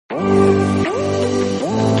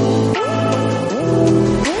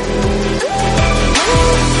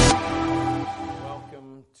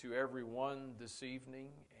this evening,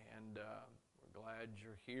 and we're glad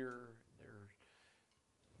you're here. There's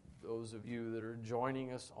those of you that are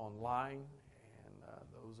joining us online, and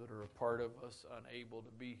those that are a part of us unable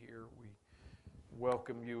to be here, we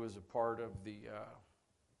welcome you as a part of the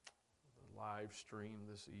live stream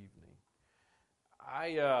this evening.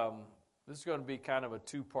 This is going to be kind of a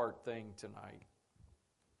two-part thing tonight.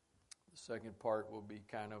 The second part will be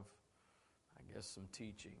kind of, I guess, some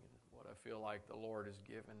teaching and what I feel like the Lord has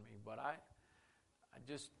given me. But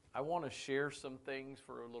I want to share some things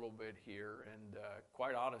for a little bit here, and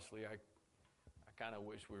quite honestly, I kind of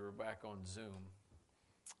wish we were back on Zoom,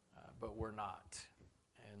 but we're not.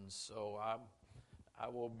 And so I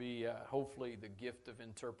will be hopefully the gift of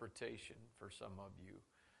interpretation for some of you.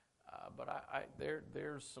 But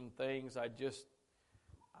there's some things I guess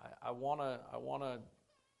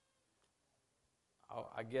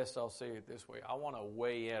I'll say it this way. I want to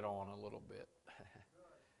weigh in on a little bit.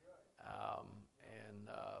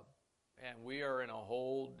 And we are in a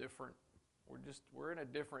whole different, we're in a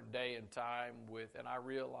different day and time and I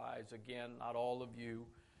realize, again, not all of you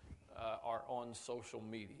are on social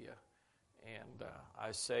media. And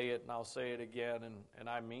I say it and I'll say it again, and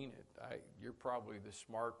I mean it. You're probably the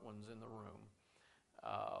smart ones in the room.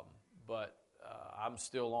 But I'm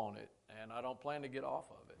still on it, and I don't plan to get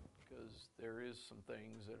off of it because there is some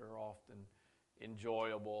things that are often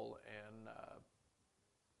enjoyable and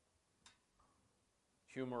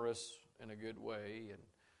humorous in a good way.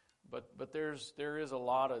 But there is a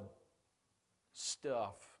lot of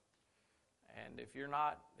stuff. And if you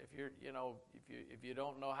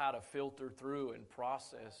don't know how to filter through and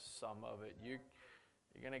process some of it, you're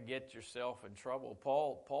going to get yourself in trouble.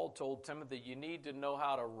 Paul told Timothy, you need to know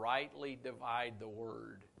how to rightly divide the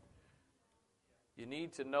word. You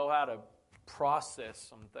need to know how to process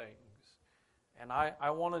some things. And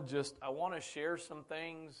I want to share some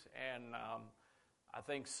things, and I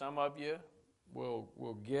think some of you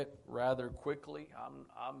will get rather quickly.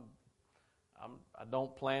 I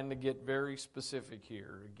don't plan to get very specific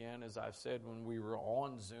here. Again, as I've said when we were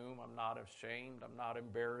on Zoom, I'm not ashamed. I'm not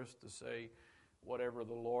embarrassed to say whatever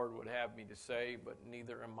the Lord would have me to say, but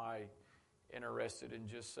neither am I interested in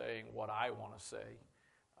just saying what I want to say.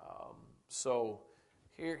 So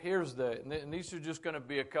here's and these are just going to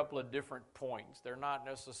be a couple of different points. They're not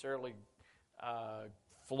necessarily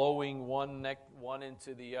flowing one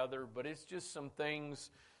into the other, but it's just some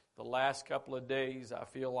things. The last couple of days, I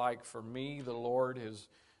feel like for me, the Lord has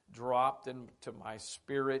dropped into my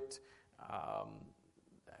spirit.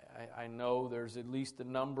 I know there's at least a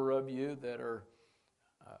number of you that are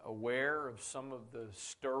aware of some of the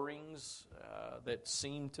stirrings that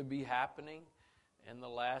seem to be happening in the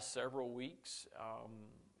last several weeks.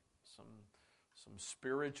 Some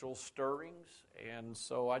spiritual stirrings, and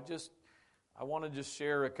so I want to just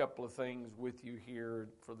share a couple of things with you here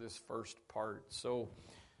for this first part. So.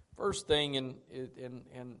 First thing, and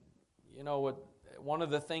you know what, one of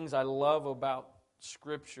the things I love about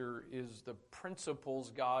Scripture is the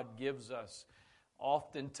principles God gives us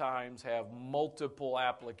oftentimes have multiple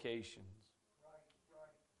applications.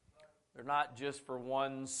 They're not just for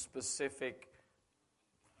one specific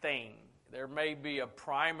thing. There may be a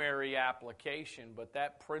primary application, but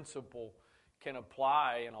that principle can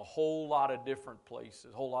apply in a whole lot of different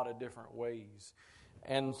places, a whole lot of different ways.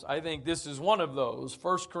 And I think this is one of those.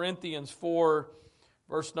 1 Corinthians 4,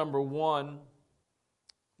 verse number 1.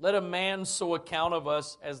 Let a man so account of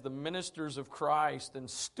us as the ministers of Christ and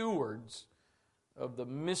stewards of the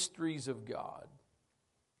mysteries of God.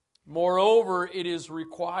 Moreover, it is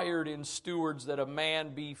required in stewards that a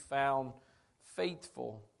man be found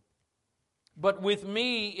faithful. But with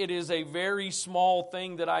me it is a very small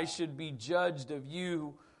thing that I should be judged of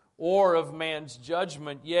you or of man's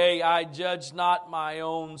judgment. Yea, I judge not my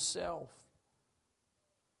own self.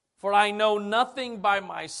 For I know nothing by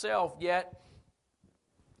myself, yet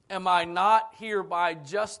am I not hereby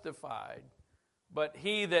justified. But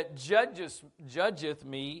he that judgeth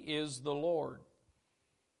me is the Lord.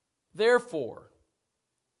 Therefore,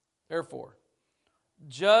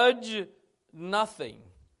 judge nothing.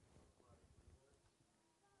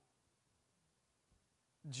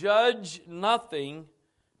 Judge nothing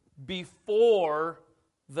before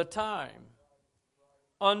the time,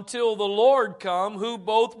 until the Lord come, who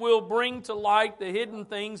both will bring to light the hidden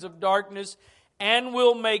things of darkness and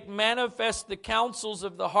will make manifest the counsels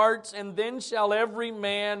of the hearts, and then shall every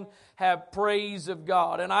man have praise of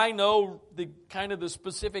God. And I know the kind of the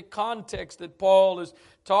specific context that Paul is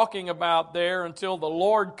talking about there until the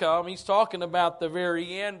Lord come. He's talking about the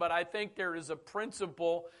very end, but I think there is a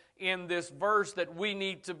principle in this verse that we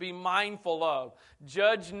need to be mindful of.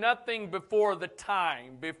 Judge nothing before the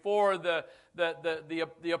time, before the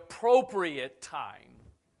appropriate time.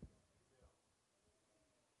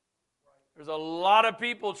 There's a lot of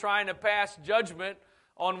people trying to pass judgment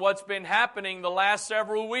on what's been happening the last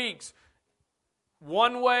several weeks,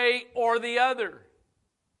 one way or the other.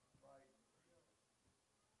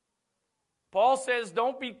 Paul says,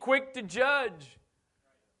 don't be quick to judge.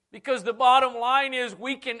 Because the bottom line is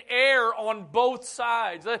we can err on both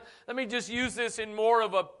sides. Let me just use this in more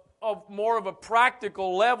of a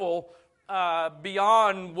practical level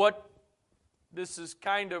beyond what this is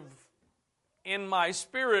kind of in my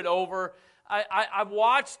spirit over. I've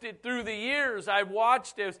watched it through the years. I've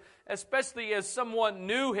watched it, especially as someone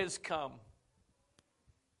new has come.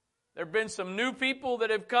 There have been some new people that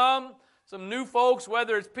have come. Some new folks,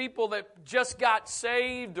 whether it's people that just got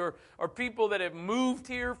saved or people that have moved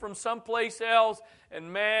here from someplace else,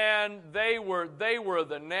 and man, they were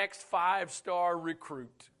the next 5-star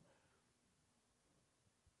recruit.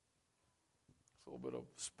 It's a little bit of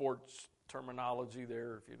sports terminology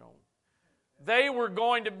there, if you don't. They were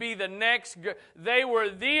going to be the next. They were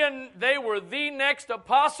the next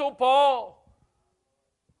Apostle Paul.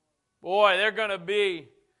 Boy, they're going to be.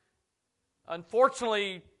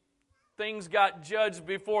 Unfortunately, things got judged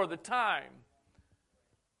before the time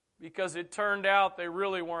because it turned out they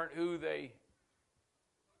really weren't who they.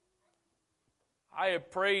 I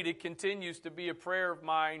have prayed, it continues to be a prayer of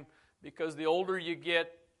mine, because the older you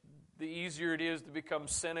get, the easier it is to become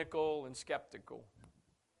cynical and skeptical.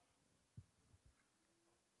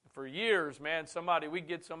 For years, man, we'd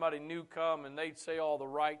get somebody new come and they'd say all the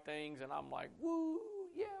right things, and I'm like, woo,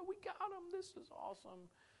 yeah, we got them, this is awesome.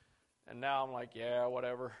 And now I'm like, yeah,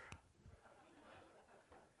 whatever.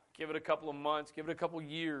 Give it a couple of months, give it a couple of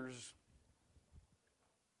years.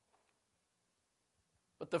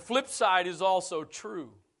 But the flip side is also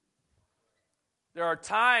true. There are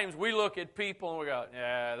times we look at people and we go,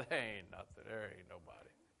 yeah, they ain't nothing, there ain't nobody.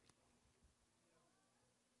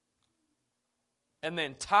 And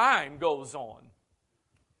then time goes on.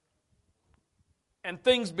 And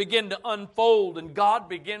things begin to unfold, and God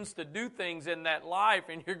begins to do things in that life,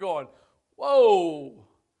 and you're going, whoa,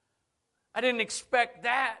 I didn't expect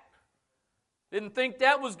that. Didn't think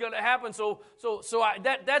that was going to happen.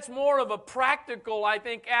 That's more of a practical, I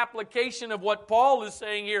think, application of what Paul is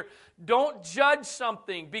saying here. Don't judge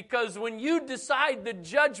something, because when you decide the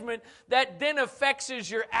judgment, that then affects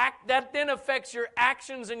your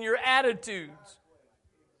actions and your attitudes.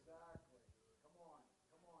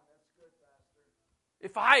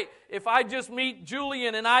 If I just meet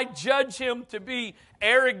Julian and I judge him to be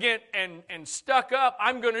arrogant and stuck up,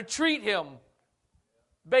 I'm going to treat him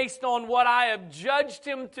based on what I have judged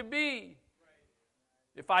him to be.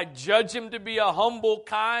 If I judge him to be a humble,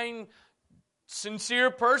 kind,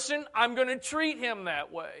 sincere person, I'm going to treat him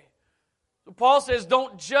that way. So Paul says,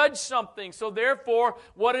 don't judge something. So therefore,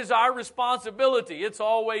 what is our responsibility? It's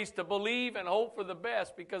always to believe and hope for the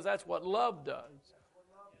best, because that's what love does.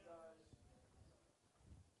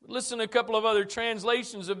 Listen to a couple of other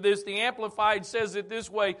translations of this. The Amplified says it this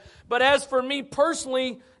way: but as for me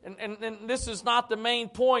personally, and this is not the main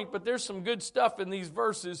point, but there's some good stuff in these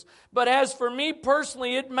verses. But as for me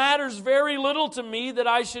personally, it matters very little to me that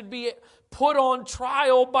I should be put on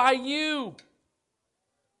trial by you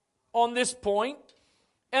on this point,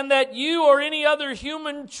 and that you or any other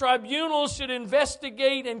human tribunal should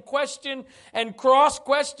investigate and question and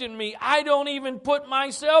cross-question me. I don't even put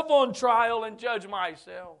myself on trial and judge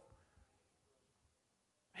myself.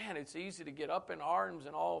 Man, it's easy to get up in arms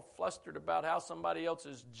and all flustered about how somebody else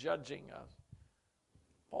is judging us.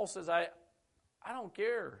 Paul says, I don't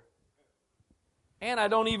care. And I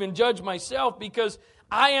don't even judge myself, because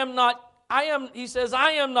he says,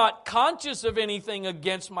 I am not conscious of anything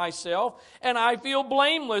against myself, and I feel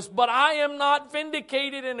blameless, but I am not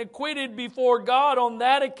vindicated and acquitted before God on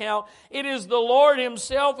that account. It is the Lord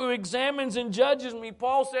Himself who examines and judges me.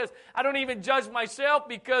 Paul says, I don't even judge myself,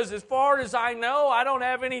 because as far as I know, I don't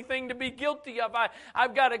have anything to be guilty of.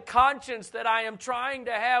 I've got a conscience that I am trying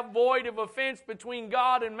to have void of offense between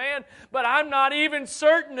God and man, but I'm not even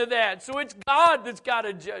certain of that. So it's God that's got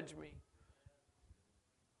to judge me.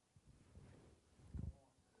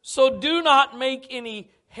 So do not make any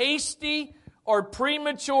hasty or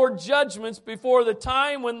premature judgments before the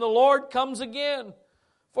time when the Lord comes again.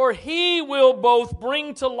 For He will both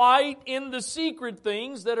bring to light in the secret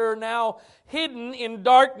things that are now hidden in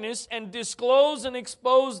darkness, and disclose and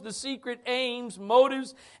expose the secret aims,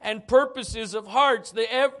 motives, and purposes of hearts,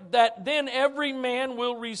 that then every man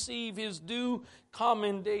will receive his due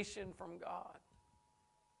commendation from God.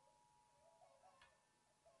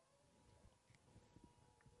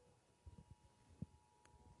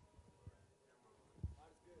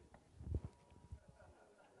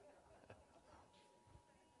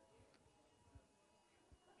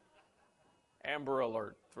 Amber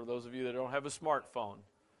alert, for those of you that don't have a smartphone.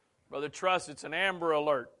 Brother Truss, it's an Amber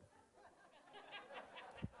alert.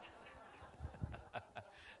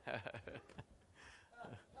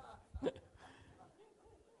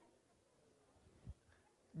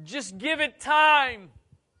 Just give it time.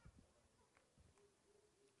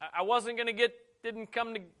 I wasn't going to didn't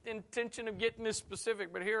come to intention of getting this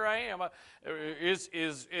specific, but here I am.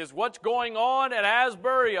 Is what's going on at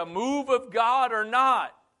Asbury a move of God or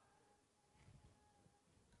not?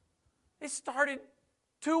 It started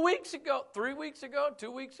 2 weeks ago, 3 weeks ago,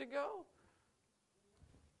 2 weeks ago.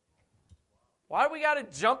 Why do we got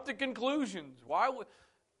to jump to conclusions?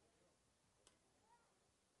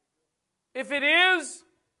 If it is,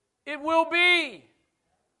 it will be.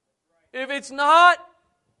 If it's not,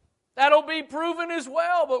 that'll be proven as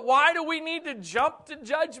well. But why do we need to jump to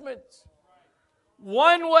judgments?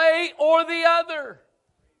 One way or the other.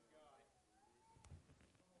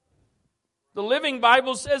 The Living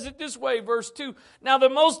Bible says it this way, verse 2. Now the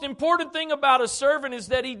most important thing about a servant is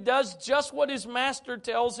that he does just what his master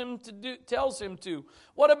tells him to.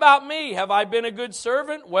 What about me? Have I been a good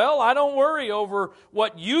servant? Well, I don't worry over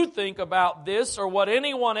what you think about this or what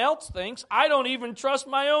anyone else thinks. I don't even trust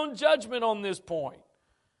my own judgment on this point.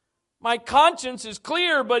 My conscience is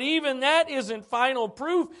clear, but even that isn't final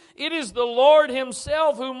proof. It is the Lord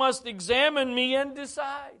Himself who must examine me and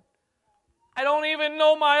decide. I don't even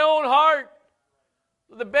know my own heart.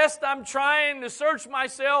 The best I'm trying to search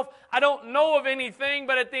myself, I don't know of anything,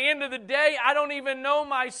 but at the end of the day, I don't even know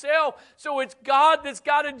myself. So it's God that's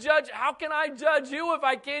got to judge. How can I judge you if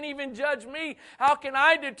I can't even judge me? How can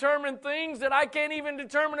I determine things that I can't even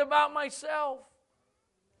determine about myself?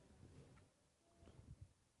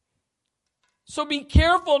 So be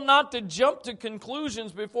careful not to jump to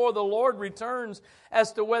conclusions before the Lord returns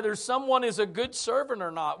as to whether someone is a good servant or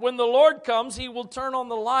not. When the Lord comes, He will turn on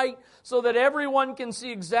the light so that everyone can see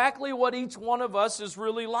exactly what each one of us is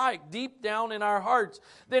really like, deep down in our hearts.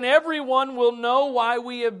 Then everyone will know why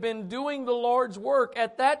we have been doing the Lord's work.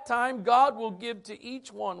 At that time, God will give to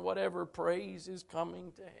each one whatever praise is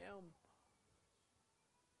coming to Him.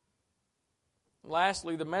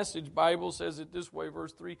 Lastly, the Message Bible says it this way,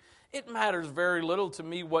 verse 3. It matters very little to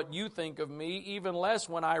me what you think of me, even less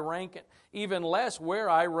where I rank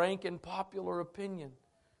in popular opinion.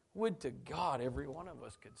 Would to God every one of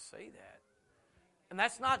us could say that. And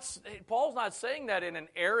that's not, Paul's not saying that in an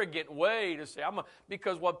arrogant way to say,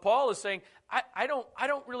 because what Paul is saying, I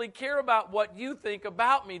don't really care about what you think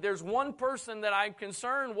about me. There's one person that I'm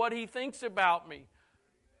concerned what he thinks about me.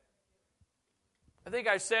 I think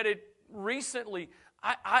I said it recently.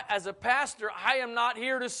 As a pastor, I am not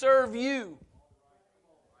here to serve you.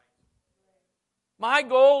 My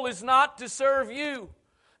goal is not to serve you,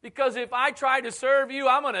 because if I try to serve you,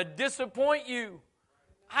 I'm going to disappoint you.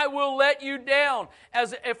 I will let you down.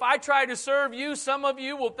 As if I try to serve you, some of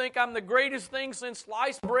you will think I'm the greatest thing since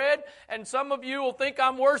sliced bread, and some of you will think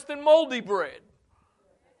I'm worse than moldy bread.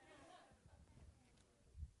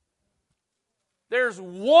 There's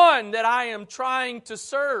one that I am trying to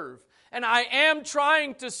serve. And I am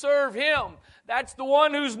trying to serve Him. That's the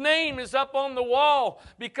one whose name is up on the wall,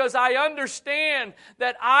 because I understand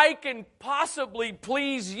that I can possibly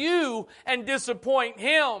please you and disappoint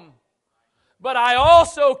Him. But I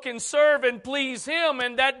also can serve and please Him,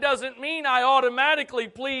 and that doesn't mean I automatically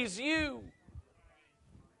please you.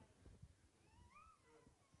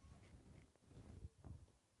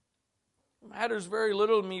 It matters very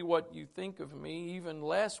little to me what you think of me, even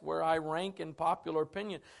less where I rank in popular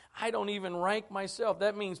opinion. I don't even rank myself.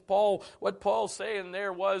 That means what Paul's saying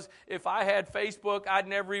there was, if I had Facebook, I'd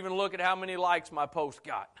never even look at how many likes my post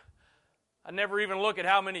got. I'd never even look at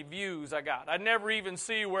how many views I got. I'd never even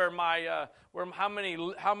see where how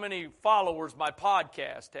many followers my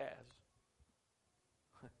podcast has.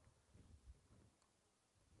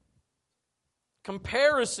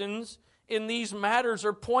 Comparisons in these matters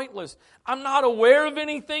are pointless. I'm not aware of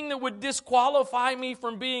anything that would disqualify me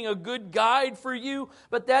from being a good guide for you,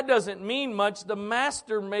 but that doesn't mean much. The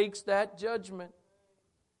Master makes that judgment.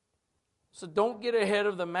 So don't get ahead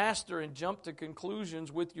of the Master and jump to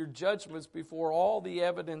conclusions with your judgments before all the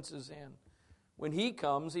evidence is in. When He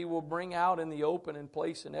comes, He will bring out in the open and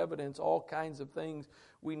place in evidence all kinds of things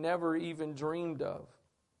we never even dreamed of.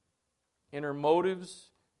 Inner motives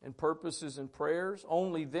and purposes and prayers.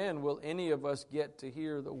 Only then will any of us get to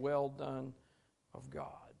hear the well done of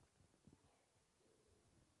God.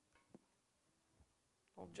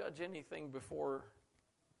 Don't judge anything before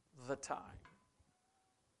the time.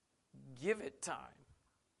 Give it time.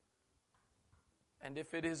 And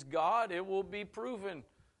if it is God, it will be proven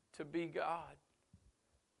to be God.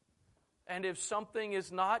 And if something is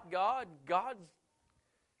not God,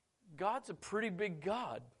 God's a pretty big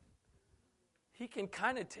God. He can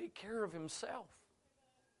kind of take care of Himself.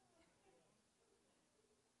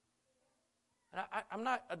 And I'm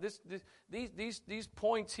not these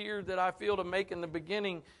points here that I feel to make in the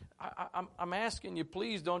beginning. I'm asking you,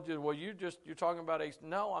 please don't just. Well, you're talking about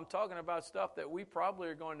no. I'm talking about stuff that we probably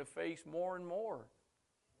are going to face more and more.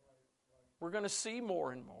 We're going to see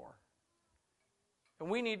more and more, and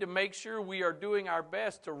we need to make sure we are doing our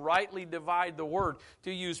best to rightly divide the word,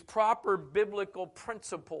 to use proper biblical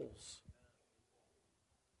principles.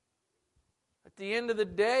 At the end of the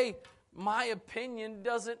day, my opinion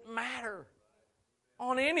doesn't matter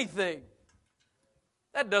on anything.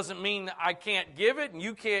 That doesn't mean that I can't give it and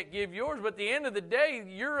you can't give yours, but at the end of the day,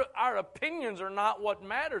 our opinions are not what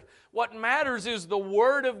matters. What matters is the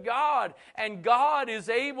Word of God, and God is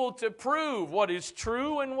able to prove what is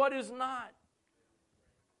true and what is not.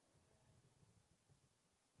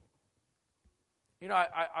 You know,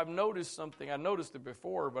 I've noticed something. I noticed it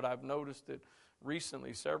before, but I've noticed it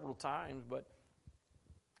recently several times, but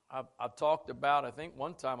I've talked about, I think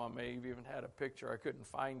one time I may have even had a picture, I couldn't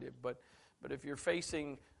find it, but if you're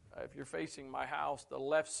facing my house, the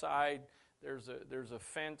left side, there's a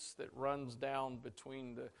fence that runs down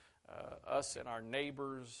between us and our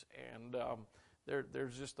neighbors, and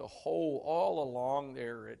there's just a hole all along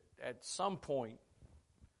there. At some point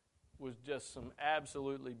was just some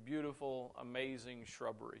absolutely beautiful, amazing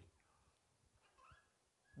shrubbery.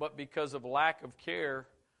 But because of lack of care,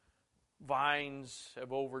 vines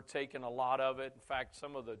have overtaken a lot of it. In fact,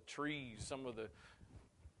 some of the trees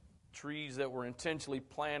that were intentionally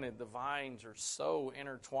planted, the vines are so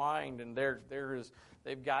intertwined, and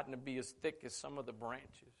they've gotten to be as thick as some of the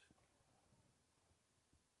branches.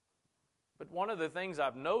 But one of the things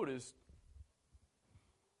I've noticed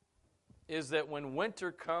is that when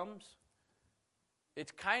winter comes,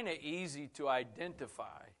 it's kind of easy to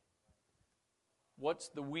identify what's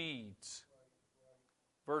the weeds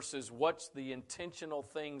versus what's the intentional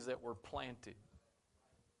things that were planted.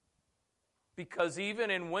 Because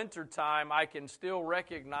even in wintertime, I can still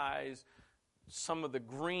recognize some of the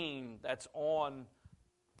green that's on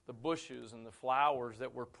the bushes and the flowers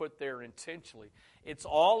that were put there intentionally. It's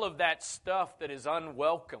all of that stuff that is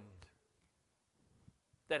unwelcomed,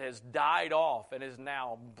 that has died off and is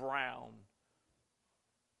now brown.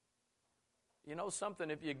 You know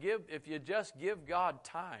something? If you just give God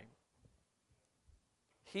time,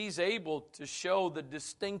 He's able to show the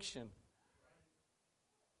distinction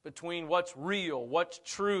between what's real, what's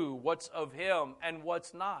true, what's of Him, and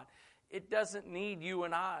what's not. It doesn't need you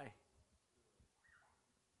and I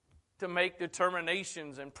to make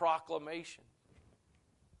determinations and proclamations.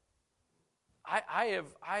 I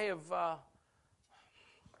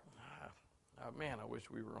wish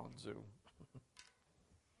we were on Zoom.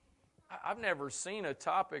 I've never seen a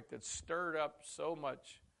topic that stirred up so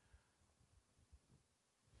much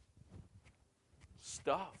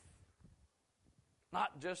stuff.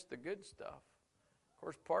 Not just the good stuff. Of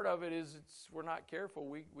course, part of it is we're not careful.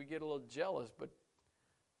 We get a little jealous, but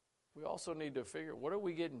we also need to figure, what are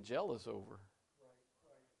we getting jealous over?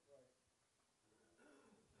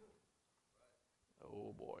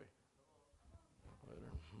 Oh, boy.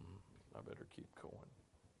 I better keep going.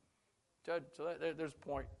 Judge, so there's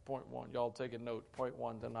point one. Y'all take a note. Point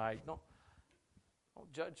one tonight. Don't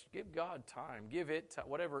judge. Give God time. Give it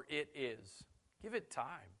whatever it is. Give it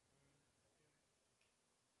time.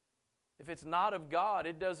 If it's not of God,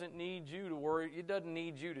 it doesn't need you to worry. It doesn't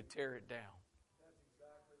need you to tear it down. That's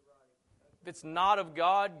exactly right. If it's not of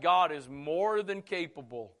God, God is more than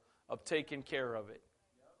capable of taking care of it.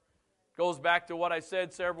 Goes back to what I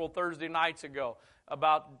said several Thursday nights ago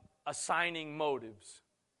about assigning motives.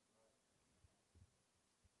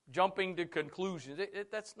 Jumping to conclusions.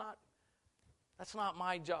 That's not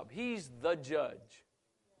my job. He's the judge.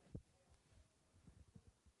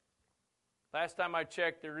 Last time I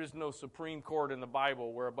checked, there is no Supreme Court in the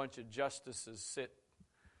Bible where a bunch of justices sit.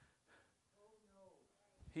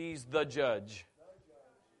 He's the judge.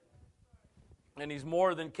 And He's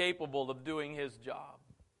more than capable of doing His job.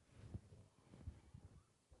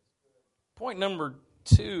 Point number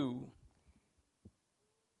 2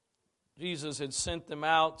 Jesus had sent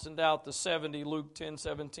out the 70, Luke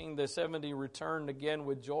 10:17. The 70 returned again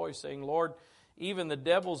with joy, saying, Lord, even the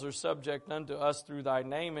devils are subject unto us through thy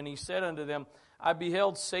name. And he said unto them, I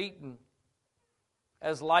beheld Satan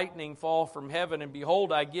as lightning fall from heaven, and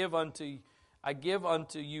behold, I give unto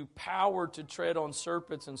you power to tread on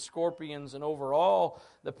serpents and scorpions, and over all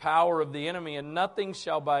the power of the enemy, and nothing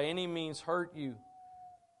shall by any means hurt you.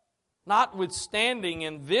 Notwithstanding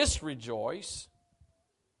in this rejoice,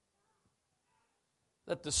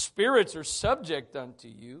 that the spirits are subject unto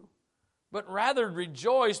you, but rather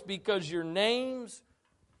rejoice because your names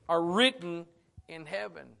are written in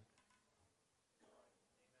heaven.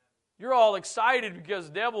 You're all excited because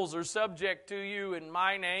devils are subject to you in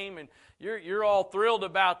my name, and you're all thrilled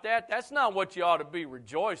about that. That's not what you ought to be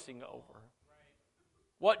rejoicing over.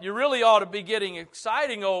 What you really ought to be getting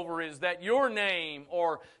exciting over is that your name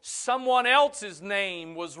or someone else's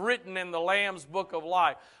name was written in the Lamb's Book of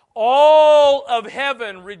Life. All of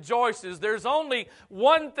heaven rejoices. There's only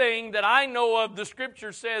one thing that I know of the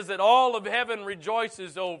Scripture says that all of heaven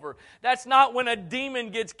rejoices over. That's not when a demon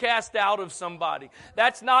gets cast out of somebody.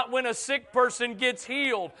 That's not when a sick person gets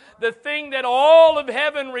healed. The thing that all of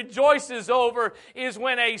heaven rejoices over is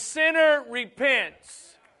when a sinner repents.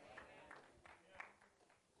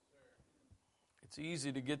 It's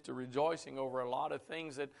easy to get to rejoicing over a lot of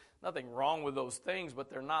things that, nothing wrong with those things, but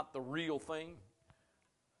they're not the real thing.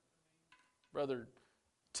 Brother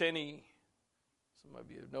Tenney, some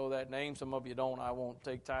of you know that name, some of you don't. I won't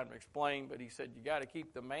take time to explain, but he said you got to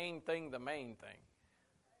keep the main thing the main thing.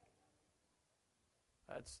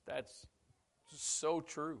 That's so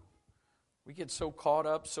true. We get so caught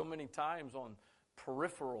up so many times on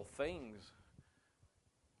peripheral things,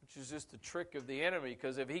 which is just a trick of the enemy,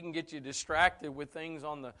 because if he can get you distracted with things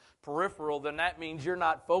on the peripheral, then that means you're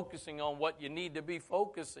not focusing on what you need to be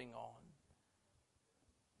focusing on.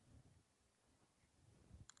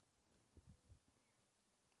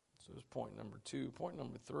 So that's point number 2. Point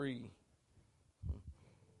number 3.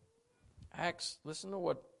 Acts. Listen to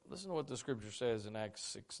what the Scripture says in Acts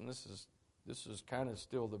 6, and this is kind of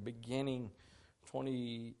still the beginning,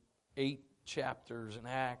 28 chapters in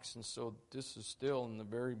Acts, and so this is still in the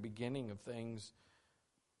very beginning of things.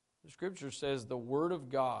 The Scripture says the Word of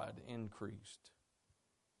God increased,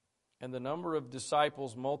 and the number of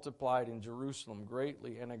disciples multiplied in Jerusalem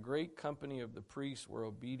greatly, and a great company of the priests were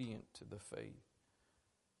obedient to the faith.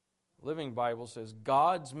 Living Bible says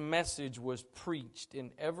God's message was preached in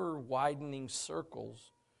ever-widening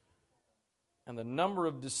circles, and the number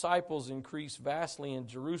of disciples increased vastly in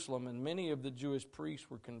Jerusalem, and many of the Jewish priests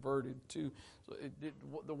were converted too. So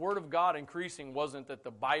the Word of God increasing wasn't that the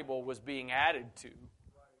Bible was being added to.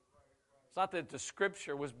 It's not that the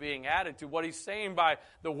Scripture was being added to. What he's saying by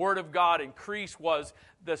the Word of God increase was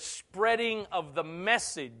the spreading of the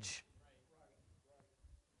message.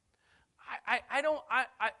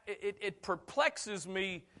 It perplexes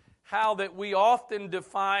me how that we often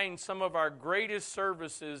define some of our greatest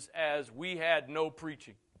services as we had no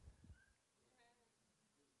preaching.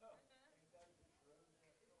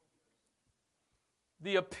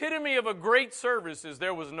 The epitome of a great service is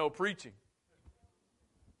there was no preaching.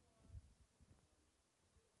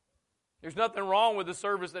 There's nothing wrong with a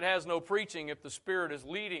service that has no preaching if the Spirit is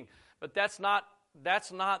leading, but that's not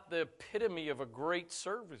the epitome of a great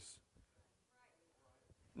service.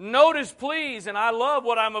 Notice, please, and I love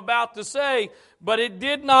what I'm about to say, but it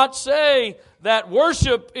did not say that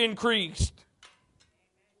worship increased.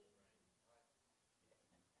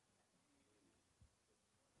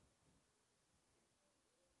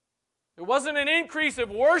 It wasn't an increase of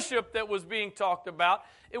worship that was being talked about.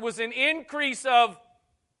 It was an increase of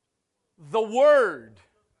the Word.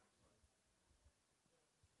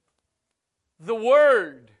 The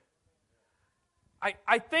Word.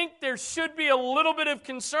 I think there should be a little bit of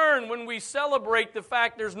concern when we celebrate the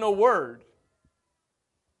fact there's no Word.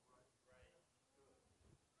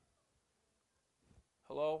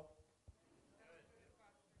 Hello?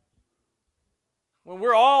 When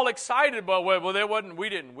we're all excited about, well, there wasn't, we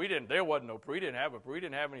didn't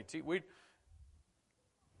have any tea.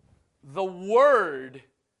 The Word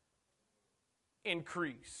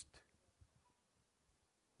increased.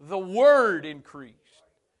 The Word increased.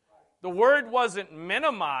 The Word wasn't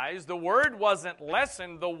minimized. The Word wasn't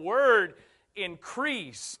lessened. The Word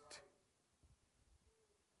increased.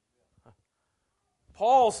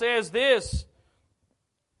 Paul says this,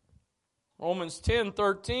 Romans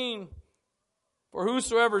 10:13, for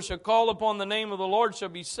whosoever shall call upon the name of the Lord shall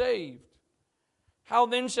be saved. How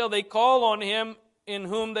then shall they call on him in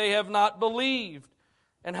whom they have not believed?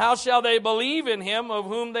 And how shall they believe in him of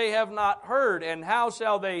whom they have not heard? And how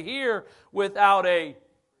shall they hear without a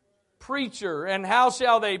preacher. And how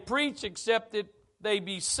shall they preach except that they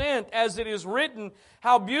be sent? As it is written,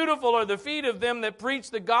 how beautiful are the feet of them that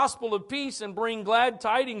preach the gospel of peace and bring glad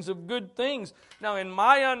tidings of good things. Now, in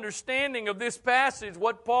my understanding of this passage,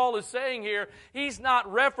 what Paul is saying here, he's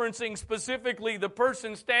not referencing specifically the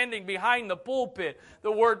person standing behind the pulpit.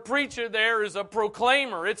 The word preacher there is a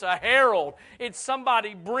proclaimer. It's a herald. It's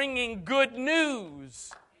somebody bringing good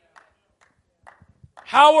news.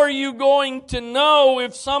 How are you going to know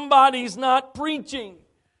if somebody's not preaching?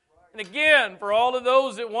 And again, for all of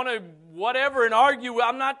those that want to whatever and argue,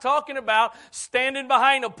 I'm not talking about standing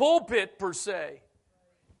behind a pulpit per se.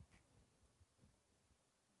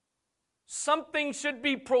 Something should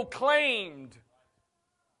be proclaimed.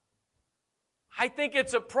 I think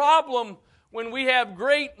it's a problem when we have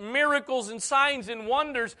great miracles and signs and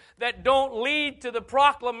wonders that don't lead to the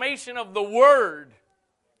proclamation of the Word.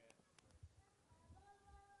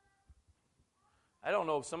 I don't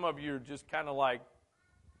know if some of you are just kind of like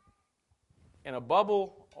in a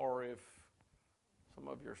bubble, or if some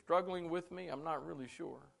of you are struggling with me. I'm not really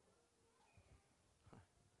sure.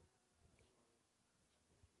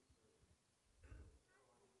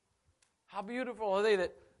 How beautiful are they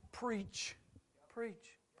that preach, preach,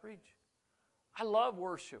 preach. I love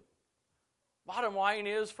worship. Bottom line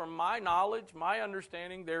is, from my knowledge, my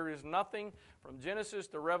understanding, there is nothing from Genesis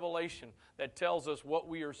to Revelation that tells us what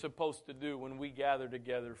we are supposed to do when we gather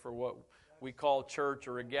together for what we call church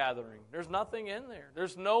or a gathering. There's nothing in there.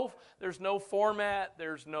 There's no format.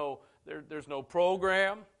 There's no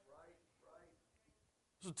program.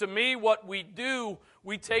 So to me, what we do,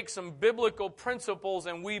 we take some biblical principles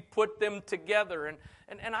and we put them together. And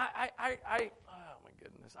I oh my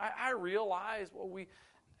goodness, I realize, well,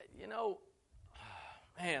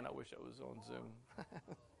 man, I wish I was on Zoom.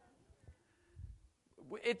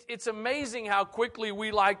 It's amazing how quickly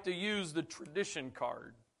we like to use the tradition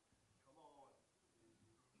card.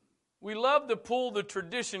 We love to pull the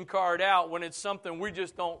tradition card out when it's something we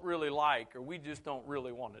just don't really like or we just don't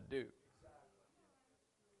really want to do.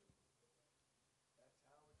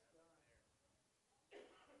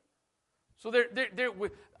 So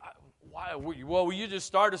you just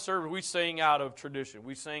start a service, we sing out of tradition,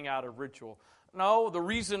 we sing out of ritual. No, the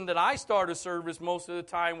reason that I start a service most of the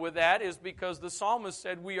time with that is because the psalmist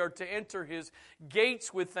said we are to enter His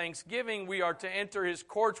gates with thanksgiving. We are to enter His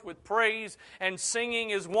courts with praise. And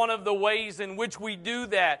singing is one of the ways in which we do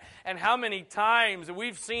that. And how many times,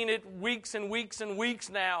 we've seen it weeks and weeks and weeks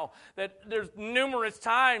now, that there's numerous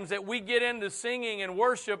times that we get into singing and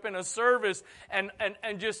worship in a service and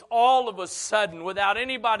just all of a sudden, without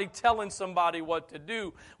anybody telling somebody what to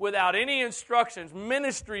do, without any instructions,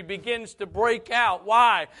 ministry begins to break out.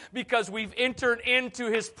 Why? Because we've entered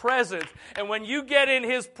into His presence. And when you get in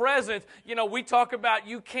His presence, we talk about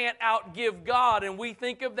you can't outgive God, and we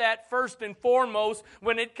think of that first and foremost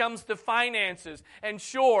when it comes to finances. And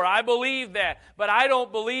sure, I believe that, but I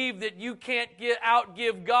don't believe that you can't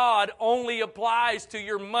outgive God only applies to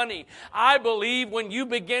your money. I believe when you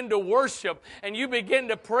begin to worship and you begin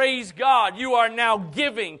to praise God, you are now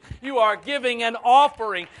giving. You are giving an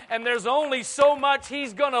offering, and there's only so much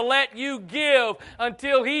He's going to let you give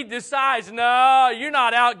until He decides, no, you're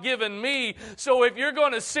not out giving me. So if you're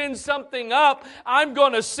going to send something up, I'm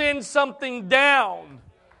going to send something down.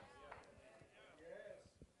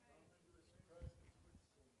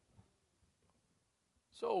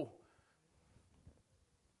 So,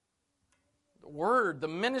 the Word, the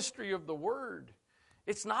ministry of the Word,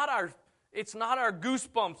 it's not our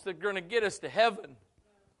goosebumps that are going to get us to heaven.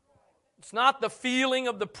 It's not the feeling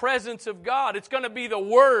of the presence of God. It's going to be the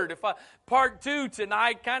Word. Part 2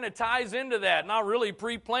 tonight kind of ties into that. Not really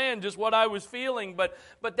pre-planned, just what I was feeling, but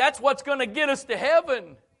that's what's going to get us to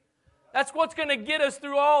heaven. That's what's going to get us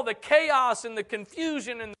through all the chaos and the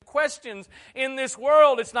confusion and the questions in this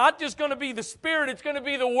world. It's not just going to be the Spirit, it's going to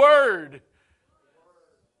be the Word.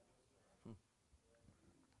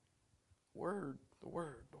 Word, the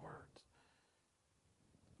Word.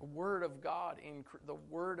 The Word of God increased. The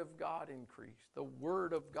Word of God increased. The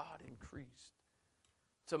Word of God increased.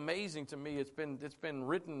 It's amazing to me. It's been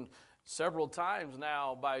written several times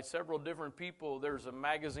now by several different people. There's a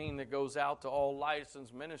magazine that goes out to all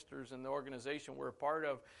licensed ministers in the organization we're a part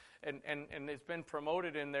of. And it's been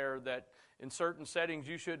promoted in there that in certain settings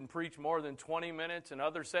you shouldn't preach more than 20 minutes. In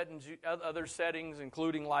other settings,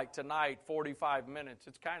 including like tonight, 45 minutes.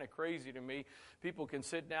 It's kind of crazy to me. People can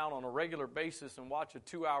sit down on a regular basis and watch a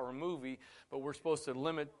 2-hour movie, but we're supposed to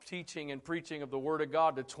limit teaching and preaching of the Word of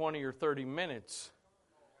God to 20 or 30 minutes.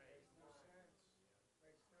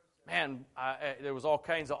 Man, there was all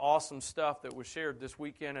kinds of awesome stuff that was shared this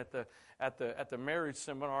weekend at the marriage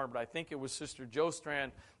seminar, but I think it was Sister Jo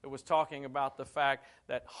Strand that was talking about the fact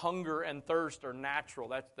that hunger and thirst are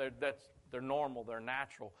natural. They're normal, they're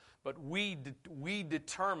natural. But we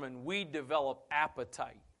develop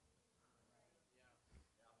appetite.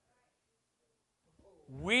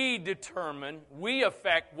 We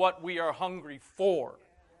affect what we are hungry for.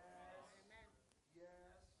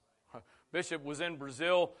 Bishop was in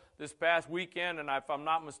Brazil this past weekend, and if I'm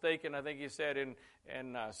not mistaken, I think he said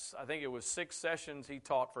I think it was 6 sessions he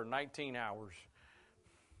taught for 19 hours.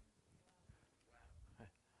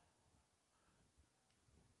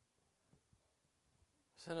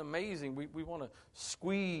 It's an amazing. We want to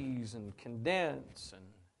squeeze and condense, and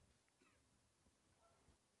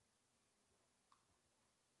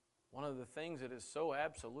one of the things that is so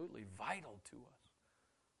absolutely vital to us.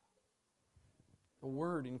 The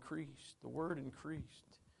Word increased. The Word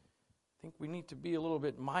increased. I think we need to be a little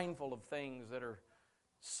bit mindful of things that are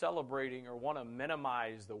celebrating or want to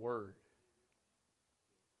minimize the Word.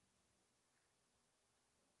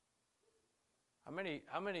 How many,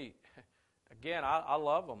 again, I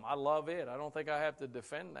love them. I love it. I don't think I have to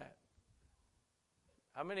defend that.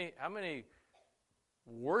 How many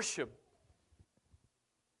worship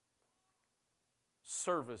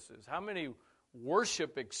services, how many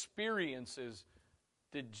worship experiences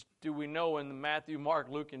do we know in Matthew, Mark,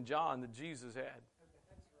 Luke, and John that Jesus had?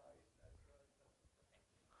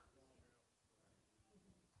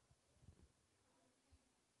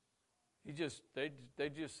 They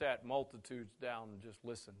just sat multitudes down and just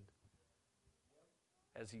listened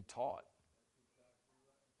as he taught.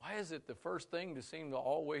 Why is it the first thing to seem to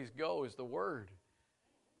always go is the Word?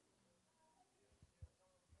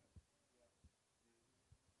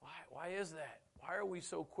 Why is that? Why are we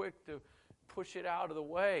so quick to push it out of the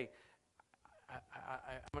way? I'm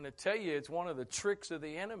going to tell you, it's one of the tricks of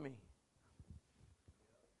the enemy.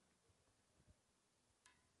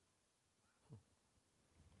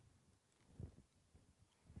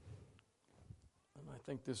 And I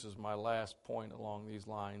think this is my last point along these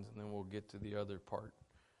lines, and then we'll get to the other part.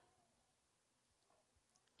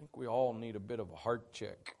 I think we all need a bit of a heart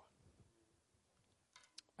check.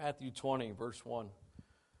 Matthew 20, verse 1.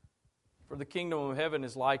 For the kingdom of heaven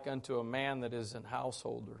is like unto a man that is an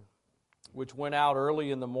householder, which went out early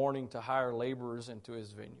in the morning to hire laborers into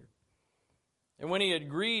his vineyard. And when he had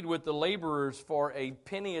agreed with the laborers for a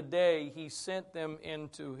penny a day, he sent them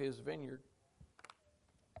into his vineyard.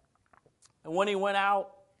 And when he went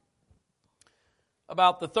out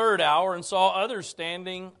about the 3rd hour and saw others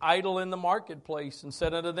standing idle in the marketplace, and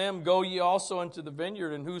said unto them, Go ye also into the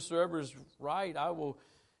vineyard, and whosoever is right I will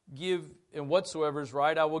give, and whatsoever is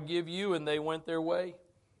right I will give you. And they went their way.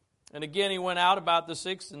 And again he went out about the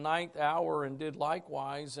 6th and 9th hour, and did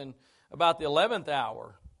likewise. And about the 11th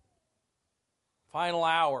hour, final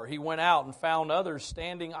hour, he went out and found others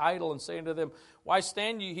standing idle, and saying to them, Why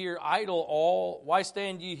stand ye here all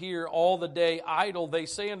the day idle? They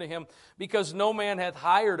say unto him, Because no man hath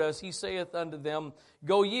hired us. He saith unto them,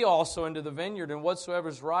 Go ye also into the vineyard, and whatsoever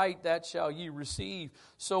is right, that shall ye receive.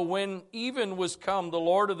 So when even was come, the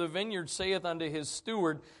Lord of the vineyard saith unto his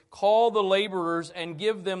steward, Call the laborers, and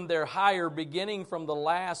give them their hire, beginning from the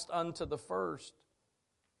last unto the first.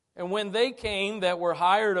 And when they came that were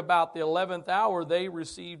hired about the 11th hour, they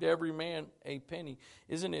received every man a penny.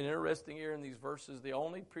 Isn't it interesting here in these verses? The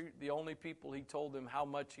only people he told them how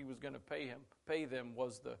much he was going to pay them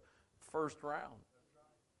was the first round.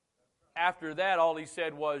 After that, all he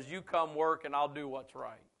said was, You come work and I'll do what's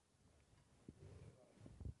right.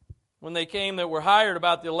 When they came that were hired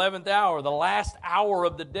about the 11th hour, the last hour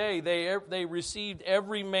of the day, they received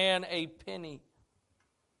every man a penny.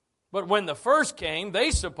 But when the first came,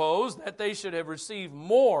 they supposed that they should have received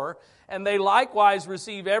more, and they likewise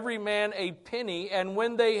received every man a penny. And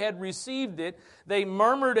when they had received it, they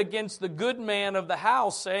murmured against the good man of the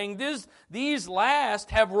house, saying, These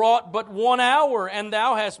last have wrought but 1 hour, and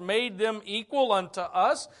thou hast made them equal unto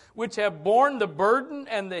us, which have borne the burden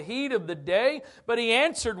and the heat of the day. But he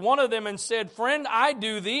answered one of them and said, Friend, I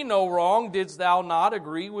do thee no wrong. Didst thou not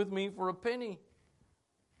agree with me for a penny?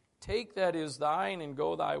 Take that is thine, and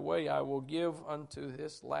go thy way. I will give unto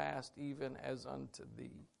this last even as unto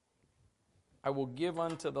thee. I will give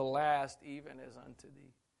unto the last even as unto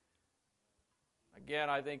thee.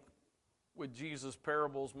 Again, I think with Jesus'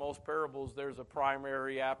 parables, most parables, there's a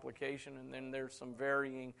primary application, and then there's some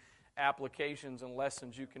varying applications and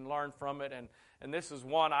lessons you can learn from it. And this is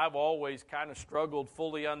one I've always kind of struggled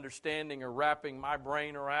fully understanding or wrapping my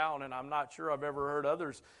brain around, and I'm not sure I've ever heard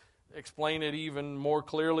others explain it even more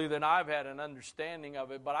clearly than I've had an understanding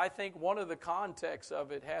of it, but I think one of the contexts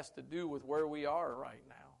of it has to do with where we are right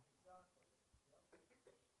now.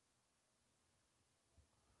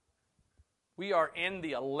 We are in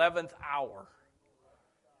the 11th hour.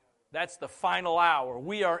 That's the final hour.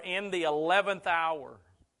 We are in the 11th hour.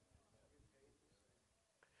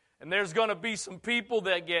 And there's going to be some people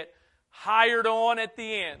that get hired on at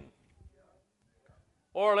the end.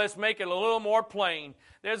 Or let's make it a little more plain.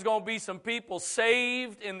 There's going to be some people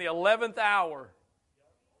saved in the 11th hour.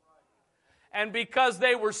 And because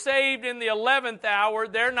they were saved in the 11th hour,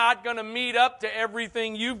 they're not going to meet up to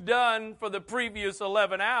everything you've done for the previous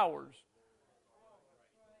 11 hours.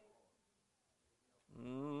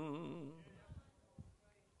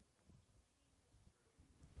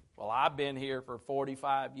 Well, I've been here for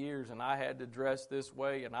 45 years and I had to dress this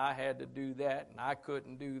way and I had to do that and I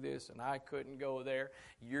couldn't do this and I couldn't go there.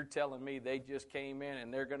 You're telling me they just came in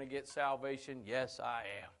and they're going to get salvation? Yes, I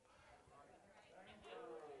am.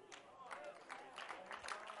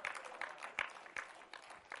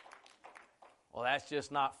 Well, that's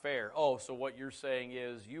just not fair. Oh, so what you're saying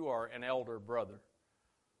is you are an elder brother.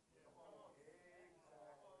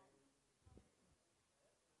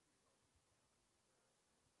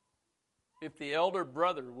 If the elder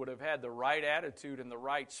brother would have had the right attitude and the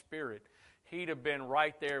right spirit, he'd have been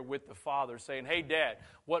right there with the father saying, hey, Dad,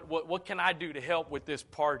 what can I do to help with this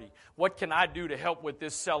party? What can I do to help with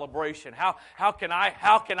this celebration? How can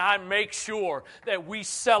I make sure that we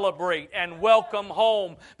celebrate and welcome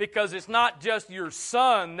home? Because it's not just your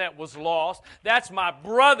son that was lost. That's my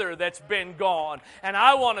brother that's been gone. And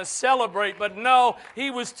I want to celebrate. But no, he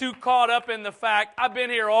was too caught up in the fact, I've been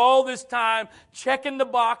here all this time, checking the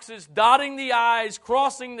boxes, dotting the I's,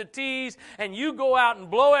 crossing the T's, and you go out and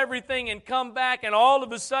blow everything and come back and all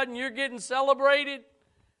of a sudden you're getting celebrated?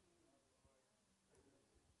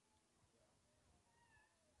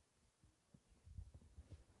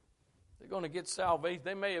 They're going to get salvation.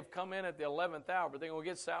 They may have come in at the 11th hour, but they're going to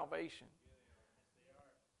get salvation.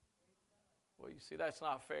 Well, you see, that's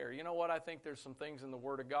not fair. You know what? I think there's some things in the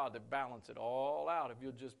Word of God that balance it all out if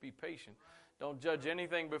you'll just be patient. Don't judge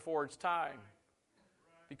anything before it's time.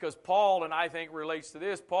 Because Paul, and I think relates to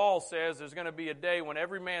this, Paul says there's going to be a day when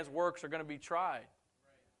every man's works are going to be tried.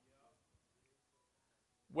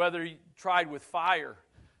 Whether you tried with fire,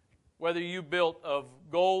 whether you built of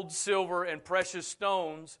gold, silver, and precious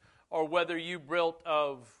stones, or whether you built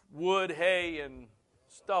of wood, hay, and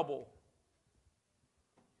stubble.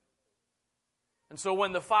 And so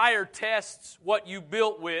when the fire tests what you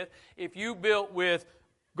built with, if you built with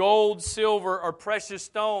gold, silver, or precious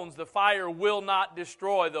stones, the fire will not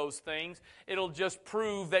destroy those things. It'll just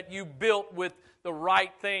prove that you built with the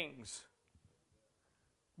right things.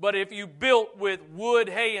 But if you built with wood,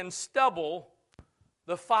 hay, and stubble,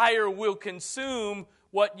 the fire will consume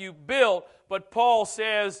what you built. But Paul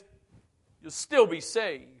says you'll still be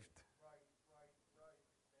saved.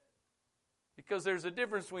 Because there's a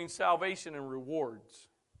difference between salvation and rewards.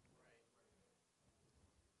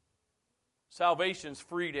 Salvation's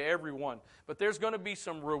free to everyone, but there's going to be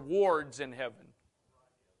some rewards in heaven.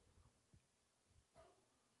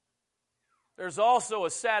 There's also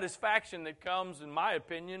a satisfaction that comes, in my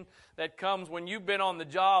opinion, that comes when you've been on the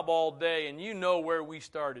job all day and you know where we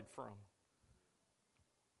started from.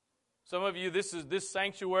 Some of you, this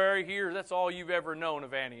sanctuary here, that's all you've ever known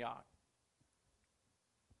of Antioch.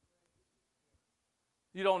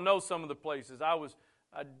 You don't know some of the places. I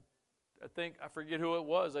think, I forget who it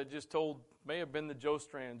was, I just told, may have been the Joe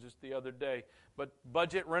Strand just the other day, but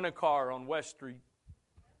Budget Rent-A-Car on West Street.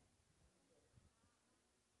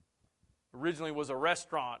 Originally was a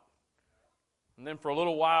restaurant, and then for a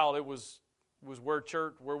little while it was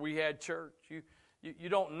where we had church. You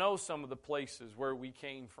don't know some of the places where we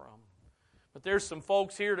came from. But there's some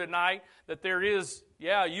folks here tonight that there is,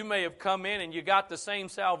 you may have come in and you got the same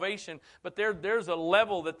salvation, but there's a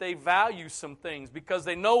level that they value some things because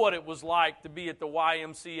they know what it was like to be at the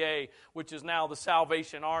YMCA, which is now the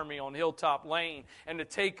Salvation Army on Hilltop Lane, and to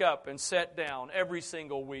take up and sit down every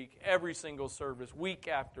single week, every single service, week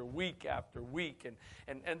after week after week.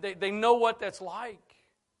 And they know what that's like.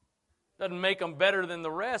 Doesn't make them better than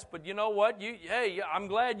the rest, but you know what? I'm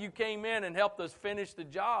glad you came in and helped us finish the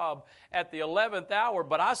job at the 11th hour,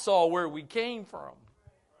 but I saw where we came from.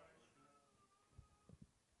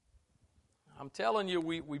 I'm telling you,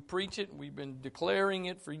 we preach it. We've been declaring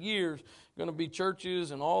it for years. Going to be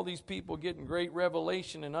churches and all these people getting great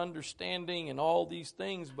revelation and understanding and all these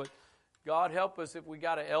things, but God help us if we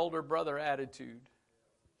got an elder brother attitude.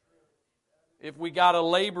 If we got a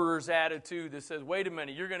laborer's attitude that says, wait a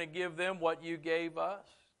minute, you're going to give them what you gave us?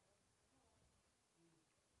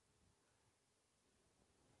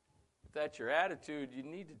 if that's your attitude, you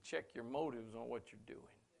need to check your motives on what you're doing.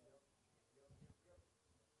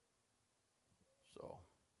 So,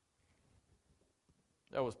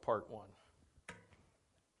 that was part one.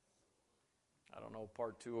 I don't know,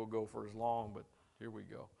 part two will go for as long, but here we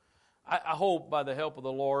go. I hope by the help of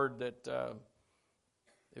the Lord that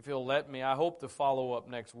if He'll let me, I hope to follow up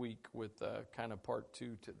next week with kind of part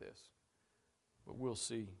two to this. But we'll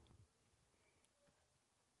see.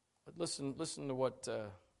 But listen to what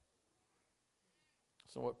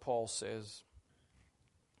Paul says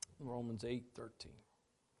in Romans 8:13.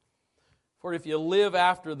 For if you live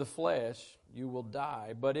after the flesh, you will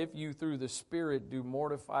die. But if you through the Spirit do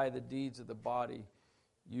mortify the deeds of the body,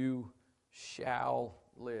 you shall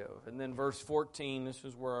live. And then verse 14, this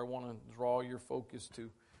is where I want to draw your focus to.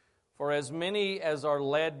 For as many as are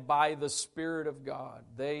led by the Spirit of God,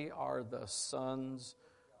 they are the sons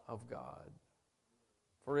of God.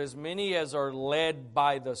 For as many as are led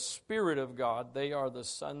by the Spirit of God, they are the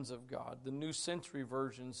sons of God. The New Century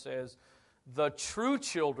Version says, the true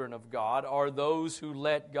children of God are those who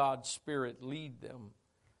let God's Spirit lead them.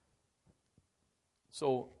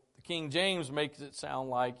 So the King James makes it sound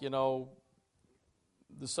like,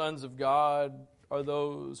 the sons of God are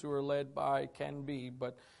those who are led by, can be,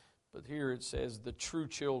 but here it says the true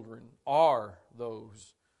children are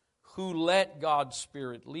those who let God's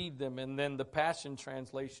Spirit lead them. And then the Passion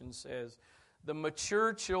Translation says, the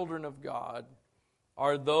mature children of God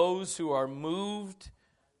are those who are moved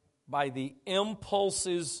by the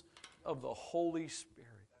impulses of the Holy Spirit.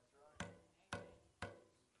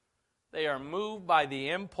 They are moved by the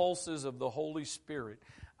impulses of the Holy Spirit.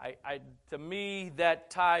 To me, that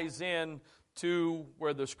ties in to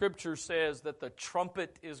where the Scripture says that the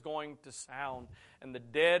trumpet is going to sound and the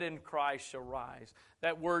dead in Christ shall rise.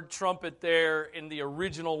 That word trumpet there in the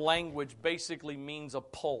original language basically means a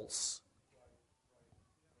pulse.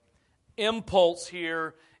 Impulse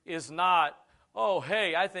here is not, oh,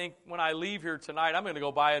 hey, I think when I leave here tonight, I'm going to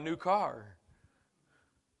go buy a new car.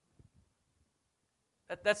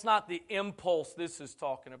 That's not the impulse this is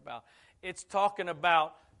talking about. It's talking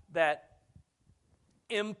about that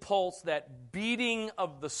impulse, that beating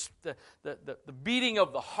of the beating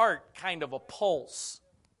of the heart, kind of a pulse.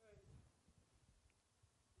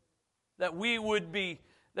 That we would be,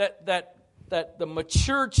 that the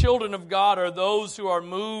mature children of God are those who are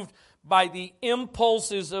moved by the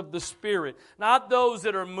impulses of the Spirit. Not those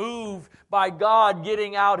that are moved by God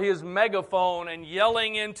getting out His megaphone and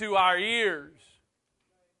yelling into our ears.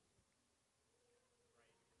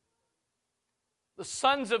 The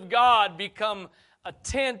sons of God become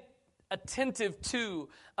attentive to,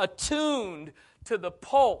 attuned to the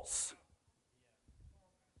pulse.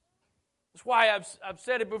 That's why I've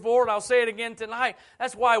said it before and I'll say it again tonight.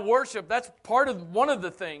 That's why worship, that's one of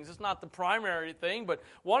the things. It's not the primary thing, but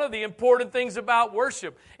one of the important things about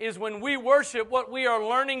worship is when we worship, what we are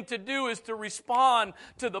learning to do is to respond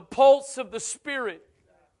to the pulse of the Spirit.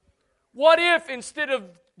 What if instead of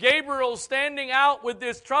Gabriel standing out with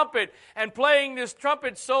this trumpet and playing this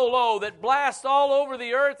trumpet solo that blasts all over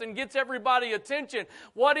the earth and gets everybody attention,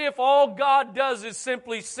 what if all God does is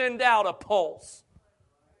simply send out a pulse?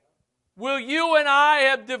 Will you and I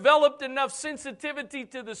have developed enough sensitivity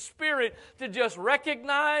to the Spirit to just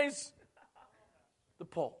recognize the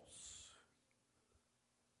pulse?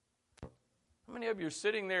 How many of you are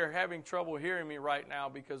sitting there having trouble hearing me right now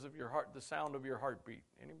because of your heart, the sound of your heartbeat?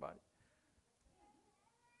 Anybody?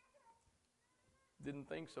 Didn't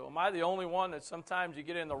think so. Am I the only one that sometimes you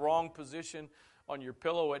get in the wrong position on your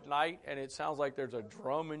pillow at night and it sounds like there's a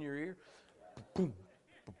drum in your ear? Boom,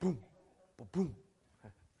 boom, boom.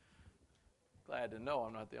 Glad to know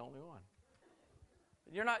I'm not the only one.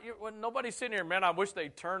 Nobody's sitting here, man, I wish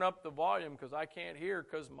they'd turn up the volume because I can't hear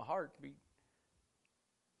because of my heartbeat.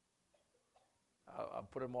 I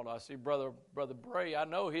put him on. I see Brother Bray. I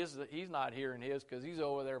know he's not hearing his because he's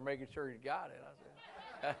over there making sure he's got it. I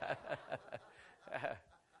said,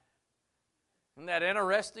 isn't that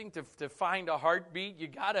interesting to find a heartbeat? You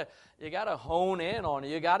gotta hone in on it.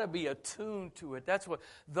 You gotta be attuned to it. That's what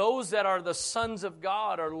those that are the sons of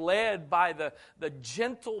God are led by the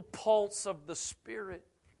gentle pulse of the Spirit.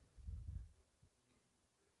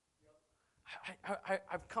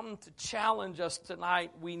 I've come to challenge us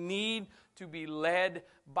tonight. We need to be led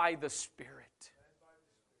by the Spirit.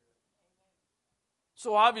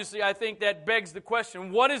 So obviously I think that begs the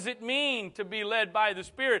question, what does it mean to be led by the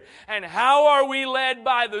Spirit? And how are we led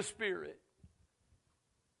by the Spirit?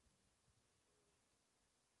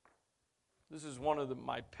 This is one of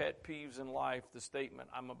my pet peeves in life, the statement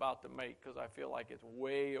I'm about to make, because I feel like it's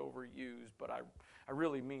way overused, but I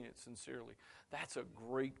really mean it sincerely. That's a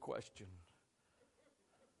great question.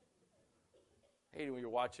 hate when you're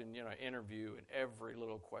watching, an interview and every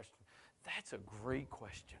little question. That's a great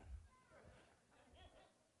question.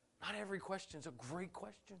 Not every question's a great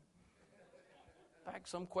question. In fact,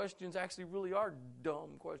 some questions actually really are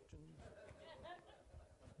dumb questions.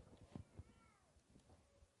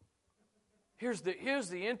 Here's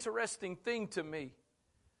the interesting thing to me.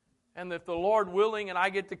 And if the Lord willing and I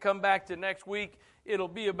get to come back to next week, it'll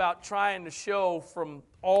be about trying to show from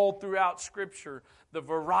all throughout Scripture the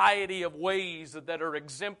variety of ways that are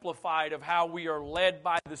exemplified of how we are led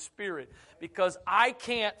by the Spirit. Because I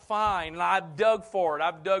can't find, and I've dug for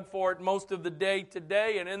it most of the day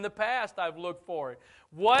today, and in the past I've looked for it.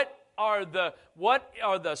 What are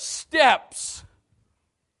the steps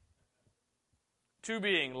to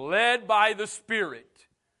being led by the Spirit?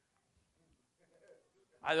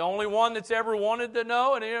 I'm the only one that's ever wanted to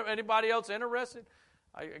know, and anybody else interested?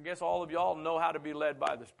 I guess all of y'all know how to be led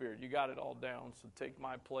by the Spirit. You got it all down, so take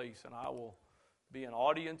my place, and I will be an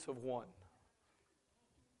audience of one.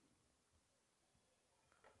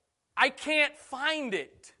 I can't find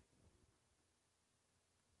it.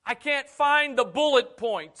 I can't find the bullet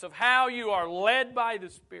points of how you are led by the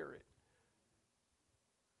Spirit.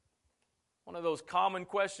 One of those common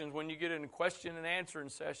questions when you get in a question and answering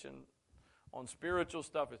session on spiritual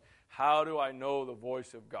stuff is, how do I know the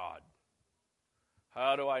voice of God?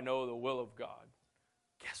 How do I know the will of God?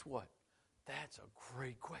 Guess what? That's a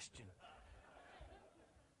great question.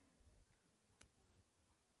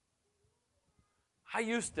 I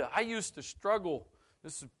used to struggle.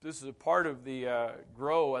 This is a part of the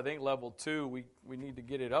Grow, I think level 2. We need to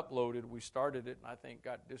get it uploaded. We started it and I think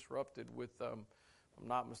got disrupted with, if I'm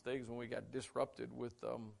not mistaken, when we got disrupted with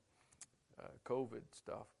COVID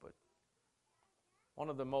stuff. But one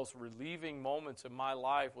of the most relieving moments in my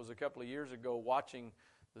life was a couple of years ago watching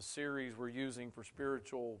the series we're using for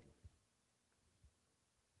spiritual.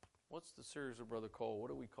 What's the series of Brother Cole? What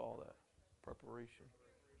do we call that? Preparation.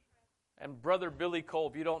 And Brother Billy Cole,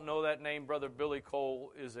 if you don't know that name, Brother Billy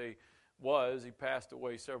Cole he passed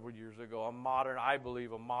away several years ago, I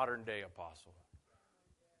believe a modern day apostle.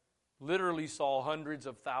 Literally saw hundreds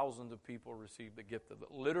of thousands of people receive the gift of it.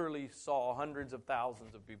 Literally saw hundreds of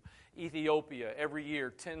thousands of people. Ethiopia, every year,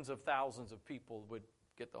 tens of thousands of people would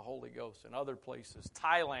get the Holy Ghost. In other places,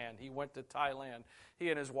 Thailand, he went to Thailand. He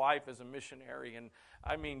and his wife as a missionary. And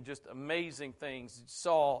I mean, just amazing things.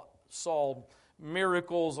 Saw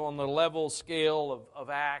miracles on the level scale of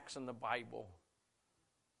Acts in the Bible.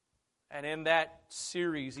 And in that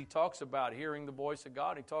series, he talks about hearing the voice of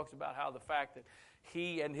God. He talks about how the fact that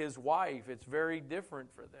he and his wife, it's very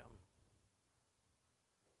different for them.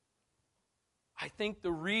 I think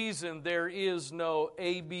the reason there is no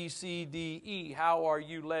A, B, C, D, E, how are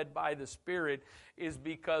you led by the Spirit, is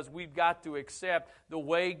because we've got to accept the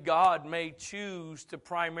way God may choose to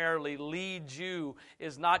primarily lead you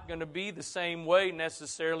is not going to be the same way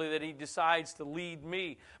necessarily that He decides to lead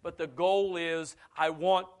me. But the goal is I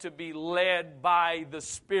want to be led by the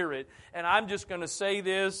Spirit. And I'm just going to say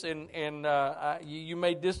this, and you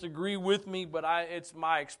may disagree with me, but it's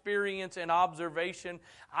my experience and observation.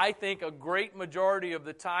 I think a great majority of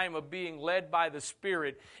the time of being led by the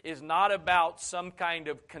Spirit is not about some kind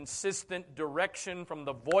of consistent direction from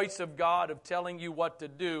the voice of God of telling you what to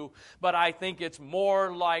do, but I think it's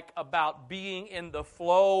more like about being in the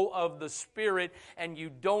flow of the Spirit and you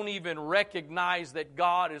don't even recognize that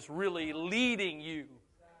God is really leading you.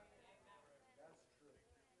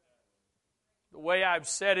 The way I've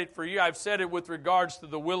said it for you, I've said it with regards to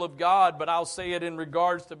the will of God, but I'll say it in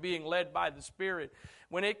regards to being led by the Spirit.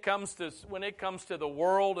 When it comes to the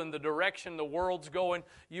world and the direction the world's going,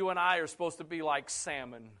 you and I are supposed to be like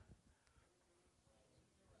salmon.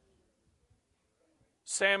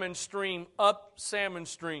 Salmon stream up, salmon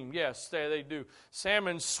stream. Yes, they do.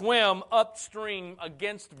 Salmon swim upstream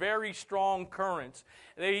against very strong currents.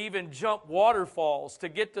 They even jump waterfalls to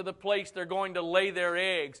get to the place they're going to lay their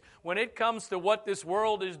eggs. When it comes to what this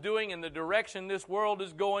world is doing and the direction this world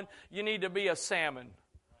is going, you need to be a salmon.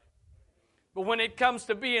 But when it comes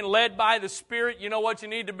to being led by the Spirit, you know what you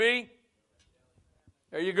need to be?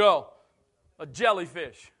 There you go. A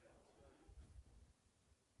jellyfish.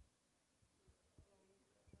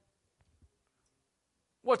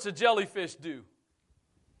 What's a jellyfish do?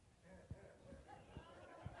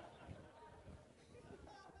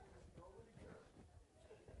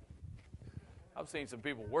 I've seen some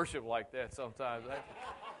people worship like that sometimes.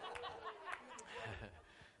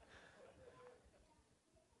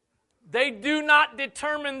 They do not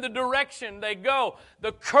determine the direction they go.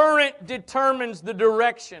 The current determines the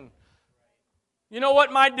direction. You know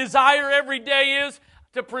what my desire every day is?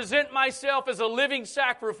 To present myself as a living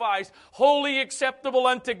sacrifice, wholly acceptable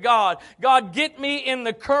unto God. God, get me in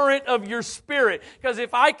the current of your Spirit. Because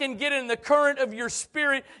if I can get in the current of your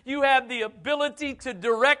Spirit, you have the ability to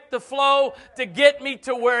direct the flow, to get me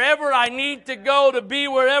to wherever I need to go, to be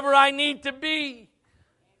wherever I need to be.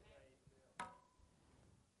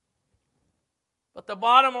 But the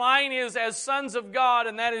bottom line is, as sons of God,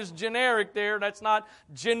 and that is generic there, that's not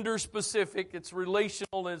gender specific, it's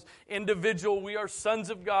relational, it's individual. We are sons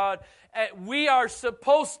of God. We are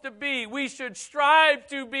supposed to be, we should strive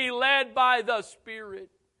to be led by the Spirit.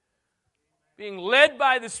 Being led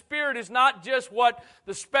by the Spirit is not just what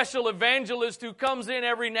the special evangelist who comes in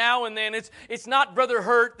every now and then. It's not Brother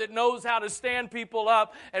Hurt that knows how to stand people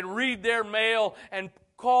up and read their mail and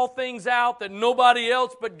call things out that nobody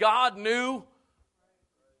else but God knew.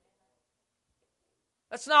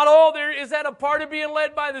 That's not all there is. That a part of being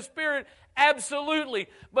led by the Spirit? Absolutely.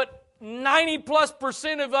 But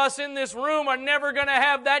 90+% of us in this room are never going to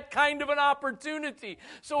have that kind of an opportunity.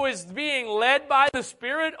 So is being led by the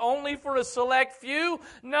Spirit only for a select few?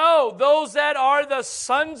 No, those that are the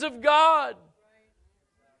sons of God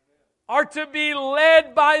are to be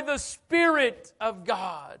led by the Spirit of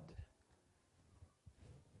God.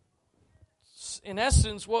 In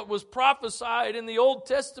essence, what was prophesied in the Old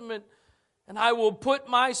Testament, and I will put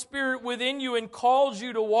my Spirit within you and cause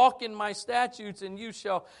you to walk in my statutes, and you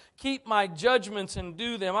shall keep my judgments and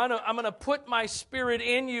do them. I'm going to put my Spirit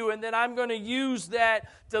in you, and then I'm going to use that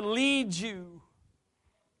to lead you.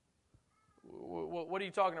 What are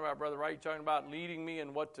you talking about, Brother Wright? Are you talking about leading me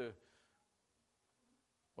in what to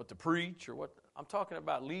preach, or what? I'm talking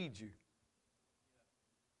about lead you.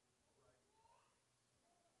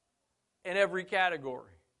 In every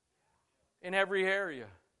category. In every area.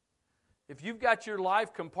 If you've got your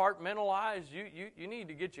life compartmentalized, you need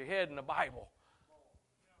to get your head in the Bible.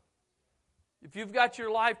 If you've got your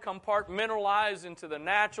life compartmentalized into the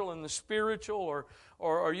natural and the spiritual,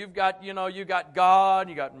 or you've got, you got God,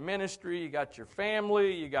 you got ministry, you got your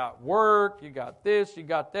family, you got work, you got this, you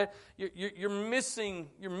got that, you're missing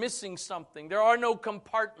something. There are no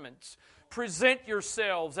compartments. Present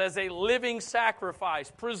yourselves as a living sacrifice.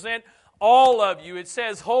 Present all of you. It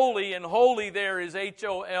says holy, and holy there is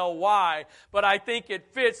Holy, but I think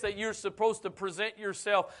it fits that you're supposed to present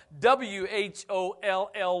yourself Wholly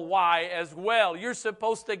as well. You're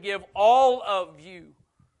supposed to give all of you.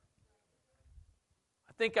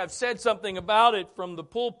 I think I've said something about it from the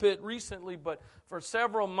pulpit recently, but for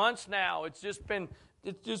several months now, it's just been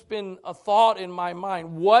a thought in my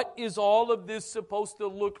mind. What is all of this supposed to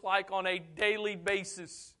look like on a daily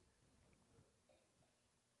basis?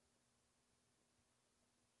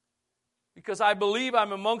 Because I believe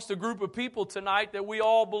I'm amongst a group of people tonight that we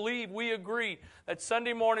all believe, we agree that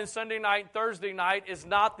Sunday morning, Sunday night, Thursday night is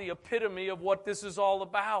not the epitome of what this is all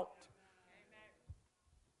about.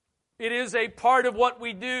 It is a part of what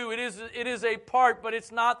we do. It is a part, but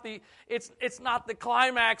it's not the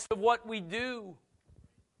climax of what we do.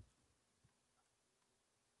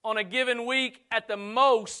 On a given week, at the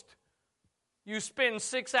most, you spend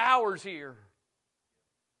 6 hours here.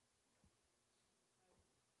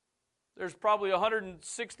 There's probably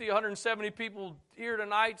 160, 170 people here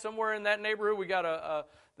tonight, somewhere in that neighborhood. We got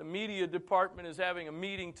the media department is having a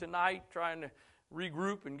meeting tonight, trying to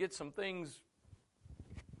regroup and get some things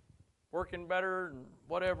working better and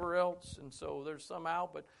whatever else. And so there's some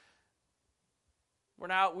out, but we're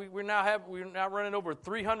now running over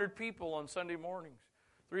 300 people on Sunday mornings.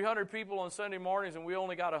 300 people on Sunday mornings, and we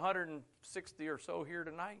only got 160 or so here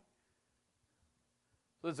tonight.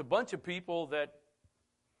 So there's a bunch of people that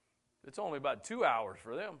it's only about 2 hours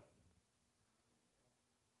for them.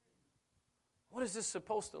 What is this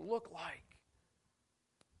supposed to look like?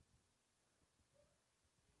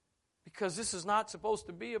 Because this is not supposed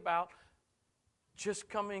to be about just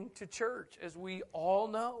coming to church, as we all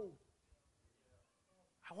know.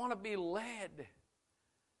 I want to be led.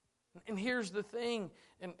 And here's the thing,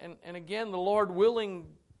 and again, the Lord willing,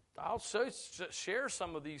 I'll share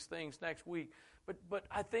some of these things next week. But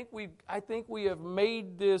I think we have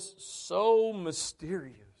made this so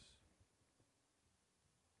mysterious.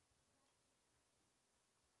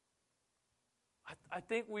 I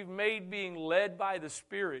think we've made being led by the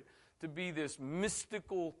Spirit to be this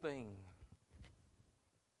mystical thing.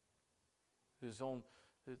 It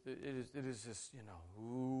is this,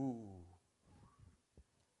 ooh.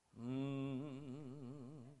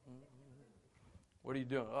 What are you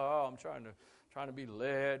doing? Oh, I'm trying to be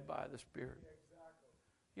led by the Spirit.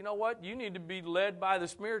 You know what? You need to be led by the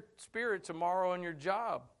Spirit tomorrow on your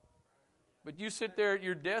job. But you sit there at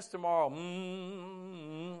your desk tomorrow.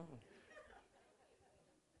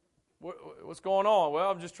 What's going on? Well,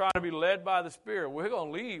 I'm just trying to be led by the Spirit. We're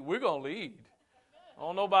going to lead. We're going to lead. I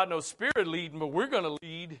don't know about no Spirit leading, but we're going to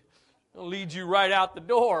lead. We'll lead you right out the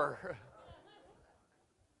door.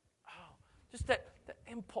 Oh, just that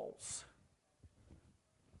impulse.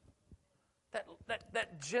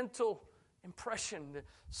 That gentle impression.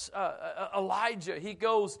 Elijah, he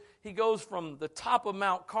goes from the top of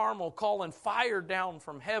Mount Carmel calling fire down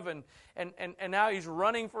from heaven, and now he's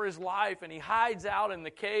running for his life, and he hides out in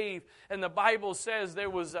the cave, and the Bible says there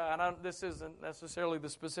was, this isn't necessarily the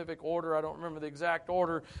specific order, I don't remember the exact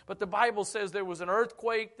order, but the Bible says there was an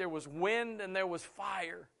earthquake, there was wind, and there was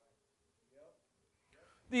fire.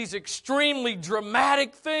 These extremely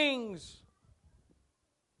dramatic things.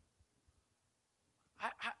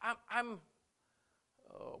 I'm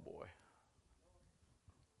oh boy.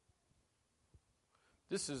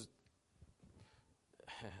 This is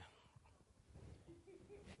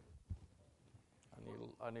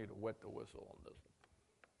I need to wet the whistle on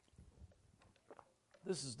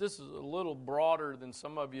this. This is a little broader than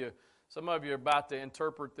some of you are about to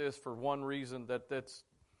interpret this for one reason that's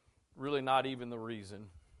really not even the reason.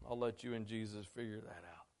 I'll let you and Jesus figure that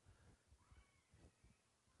out.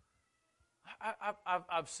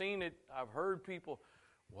 I've seen it. I've heard people,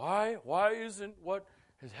 why isn't what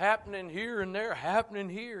is happening here and there happening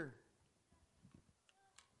here?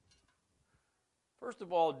 First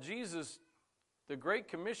of all, Jesus, the Great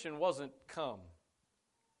Commission wasn't come.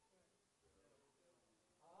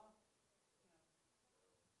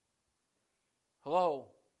 Hello?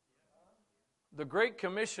 The Great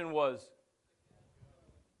Commission was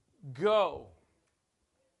go.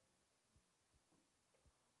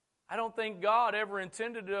 I don't think God ever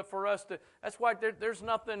intended for us to. That's why there's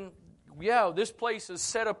nothing. Yeah, this place is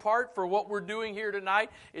set apart for what we're doing here tonight.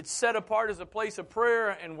 It's set apart as a place of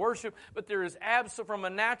prayer and worship. But there is from a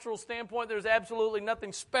natural standpoint, there's absolutely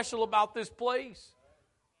nothing special about this place.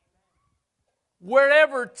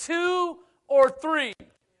 Wherever 2 or 3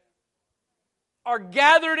 are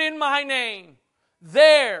gathered in my name,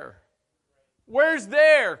 there. Where's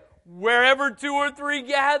there? Wherever 2 or 3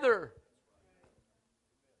 gather.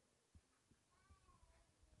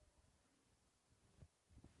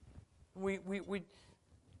 I mean,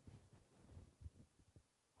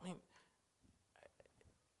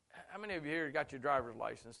 how many of you here got your driver's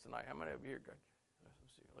license tonight? How many of you here got? Let's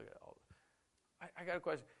see. Look at all. I got a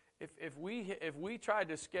question. If we tried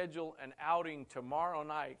to schedule an outing tomorrow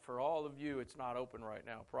night for all of you, it's not open right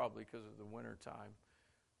now, probably because of the winter time.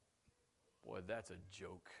 Boy, that's a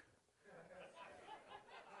joke.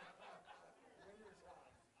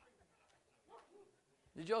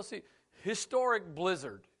 Did y'all see historic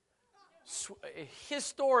blizzard? A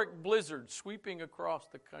historic blizzard sweeping across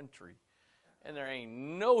the country, and there ain't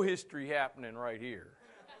no history happening right here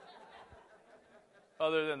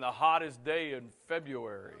other than the hottest day in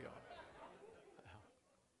February.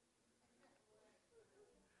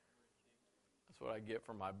 That's what I get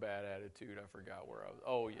for my bad attitude. I forgot where I was.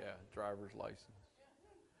 Oh yeah, driver's license.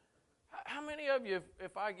 How many of you,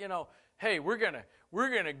 if I, hey, we're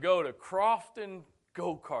gonna go to Crofton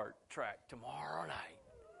go-kart track tomorrow night.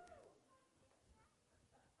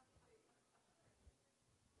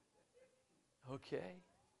 Okay.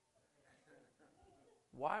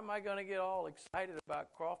 Why am I going to get all excited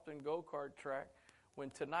about Crofton go-kart track when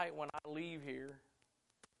tonight when I leave here,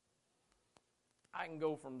 I can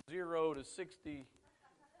go from 0 to 60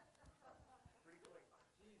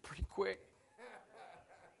 pretty quick.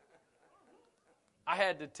 I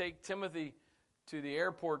had to take Timothy to the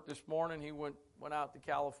airport this morning. He went out to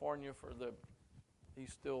California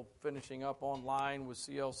he's still finishing up online with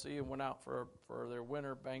CLC and went out for their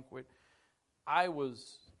winter banquet. I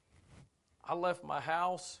left my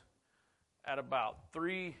house at about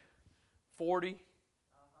 3:40.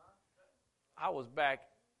 I was back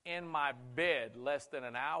in my bed less than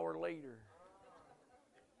an hour later.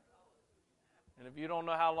 And if you don't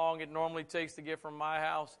know how long it normally takes to get from my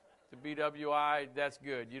house to BWI, that's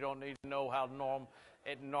good. You don't need to know how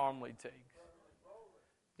it normally takes.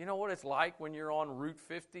 You know what it's like when you're on Route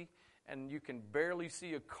 50 and you can barely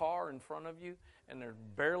see a car in front of you and there's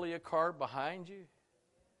barely a car behind you?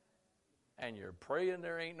 And you're praying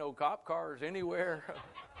there ain't no cop cars anywhere.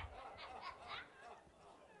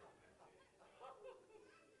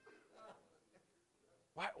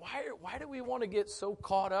 Why do we want to get so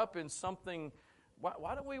caught up in something?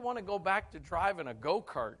 Why don't we want to go back to driving a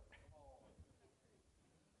go-kart?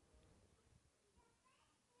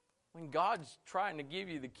 When God's trying to give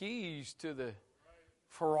you the keys to the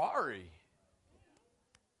Ferrari.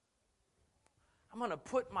 I'm going to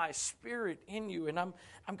put my Spirit in you, and I'm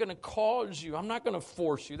going to cause you. I'm not going to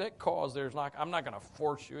force you. That cause there's not. I'm not going to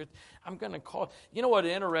force you. I'm going to call. You know what?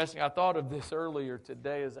 Interesting. I thought of this earlier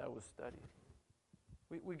today as I was studying.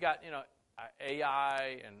 We got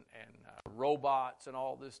AI and robots and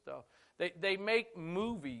all this stuff. They make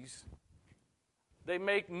movies. They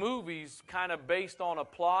make movies kind of based on a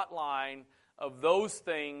plot line of those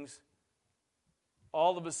things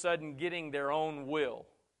all of a sudden getting their own will.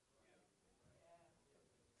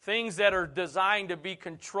 Things that are designed to be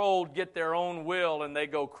controlled get their own will and they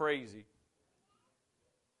go crazy.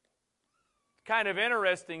 Kind of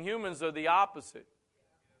interesting. Humans are the opposite.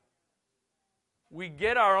 We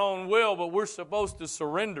get our own will, but we're supposed to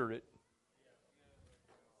surrender it.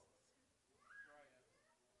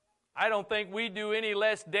 I don't think we do any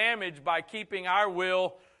less damage by keeping our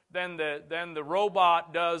will than the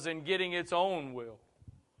robot does in getting its own will.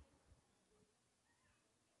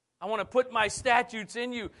 I want to put my statutes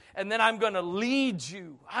in you, and then I'm going to lead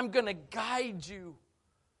you. I'm going to guide you.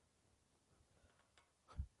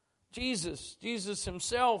 Jesus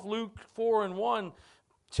himself, Luke 4:1,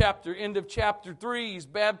 end of chapter 3, he's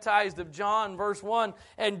baptized of John, verse 1,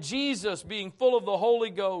 and Jesus, being full of the Holy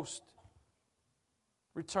Ghost,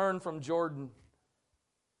 returned from Jordan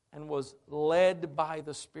and was led by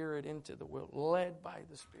the Spirit into the wilderness. Led by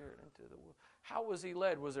the Spirit into the wilderness. How was he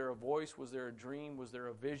led? Was there a voice? Was there a dream? Was there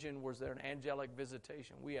a vision? Was there an angelic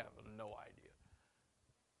visitation? We have no idea.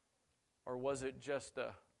 Or was it just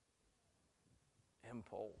a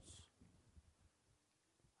impulse?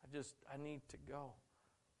 I need to go.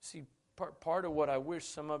 See, part of what I wish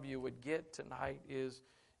some of you would get tonight is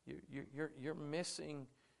you're missing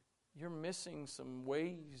some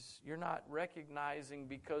ways you're not recognizing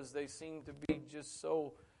because they seem to be just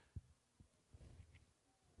so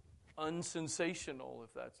unsensational,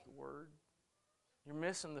 if that's the word. You're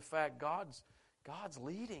missing the fact God's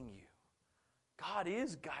leading you. God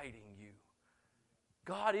is guiding you.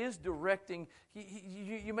 God is directing.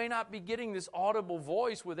 You may not be getting this audible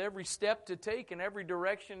voice with every step to take and every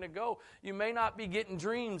direction to go. You may not be getting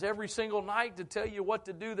dreams every single night to tell you what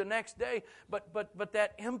to do the next day, but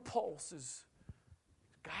that impulse is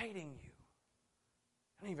guiding you.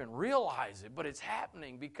 I don't even realize it, but it's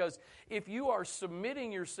happening because if you are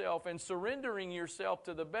submitting yourself and surrendering yourself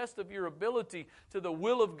to the best of your ability to the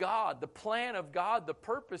will of God, the plan of God, the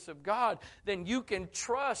purpose of God, then you can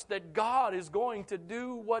trust that God is going to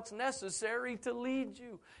do what's necessary to lead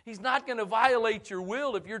you. He's not going to violate your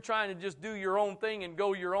will if you're trying to just do your own thing and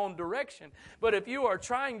go your own direction. But if you are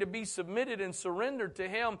trying to be submitted and surrendered to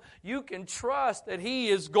Him, you can trust that He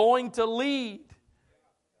is going to lead.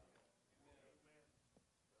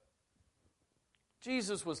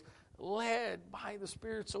 Jesus was led by the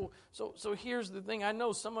Spirit. So here's the thing. I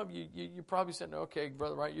know some of you probably said, okay,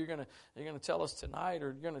 Brother Wright, you're gonna tell us tonight,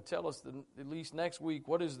 or you're gonna tell us at least next week,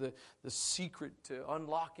 what is the secret to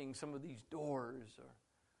unlocking some of these doors? Or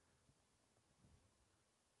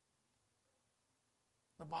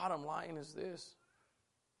the bottom line is this: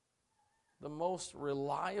 the most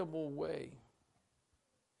reliable way.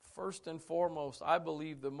 First and foremost, I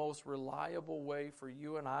believe the most reliable way for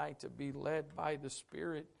you and I to be led by the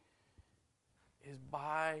Spirit is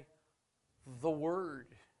by the Word.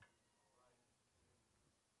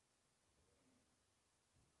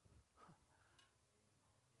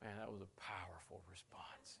 Man, that was a powerful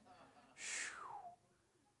response. Whew.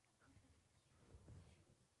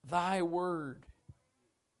 Thy Word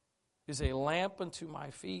is a lamp unto my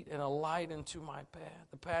feet and a light unto my path.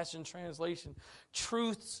 The Passion Translation: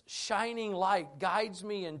 truth's shining light guides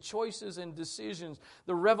me in choices and decisions.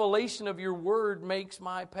 The revelation of your word makes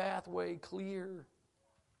my pathway clear.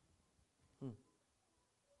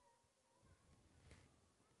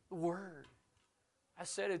 The Word. I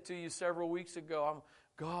said it to you several weeks ago.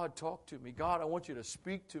 God, talk to me. God, I want you to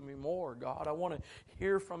speak to me more. God, I want to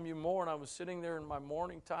hear from you more. And I was sitting there in my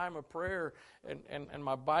morning time of prayer, and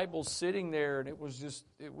my Bible's sitting there, and it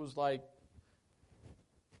was like,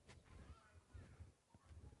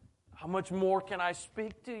 how much more can I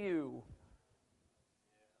speak to you?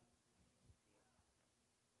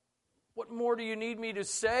 What more do you need me to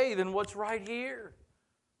say than what's right here?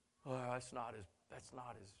 Oh, that's not as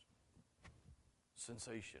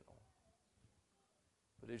sensational.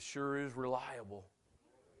 But it sure is reliable.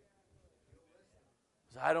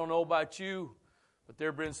 I don't know about you, but there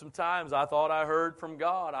have been some times I thought I heard from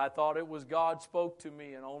God. I thought it was God spoke to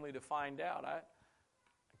me, and only to find out.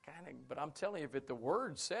 But I'm telling you, if the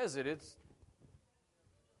Word says it, it's...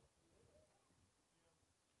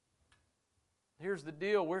 Here's the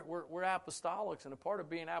deal. We're apostolics, and a part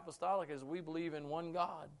of being apostolic is we believe in one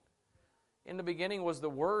God. In the beginning was the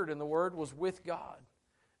Word, and the Word was with God.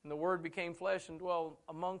 And the Word became flesh and dwelt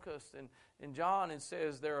among us. And in John it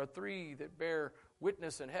says there are three that bear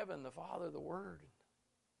witness in heaven, the Father, the Word, and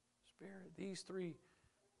the Spirit. These three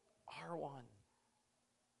are one.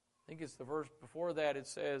 I think it's the verse before that it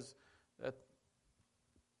says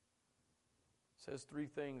three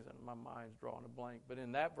things, and my mind's drawing a blank. But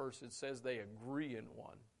in that verse it says they agree in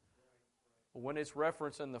one. But when it's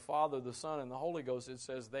referencing the Father, the Son, and the Holy Ghost, it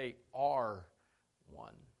says they are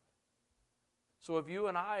one. So if you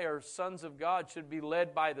and I are sons of God, should be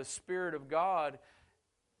led by the Spirit of God.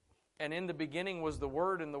 And in the beginning was the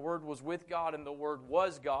Word, and the Word was with God, and the Word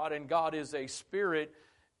was God, and God is a Spirit.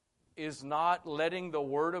 Is not letting the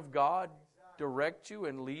Word of God direct you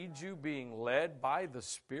and lead you, being led by the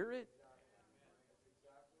Spirit?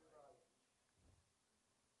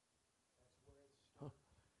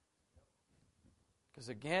 Because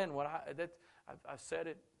again, I said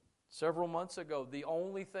it several months ago, the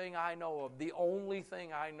only thing I know of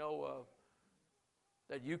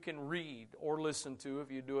that you can read or listen to if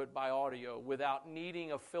you do it by audio without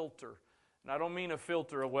needing a filter. And I don't mean a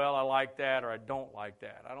filter of, well, I like that or I don't like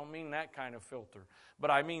that. I don't mean that kind of filter. But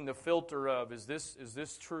I mean the filter of, is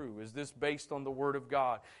this true? Is this based on the Word of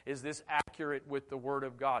God? Is this accurate with the Word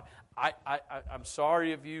of God? I'm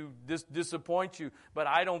sorry if you disappoint you, but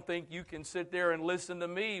I don't think you can sit there and listen to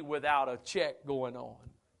me without a check going on.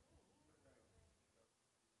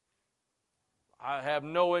 I have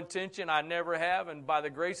no intention, I never have, and by the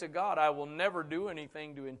grace of God, I will never do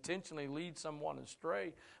anything to intentionally lead someone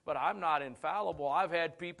astray. But I'm not infallible. I've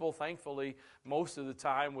had people, thankfully, most of the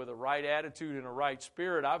time with a right attitude and a right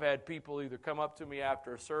spirit. I've had people either come up to me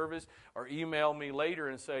after a service or email me later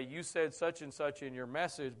and say, you said such and such in your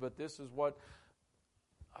message, but this is what,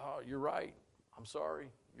 oh, you're right. I'm sorry.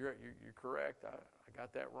 You're correct. I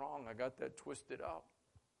got that wrong. I got that twisted up.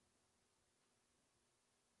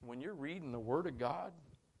 When you're reading the Word of God,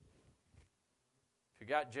 if you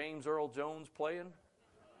got James Earl Jones playing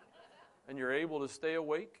and you're able to stay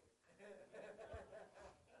awake,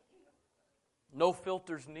 no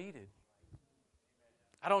filters needed.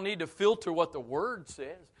 I don't need to filter what the Word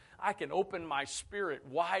says. I can open my spirit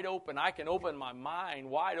wide open. I can open my mind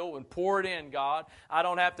wide open. Pour it in, God. I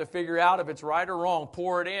don't have to figure out if it's right or wrong.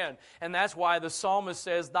 Pour it in. And that's why the psalmist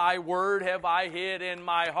says, Thy word have I hid in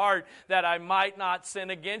my heart that I might not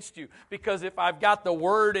sin against you. Because if I've got the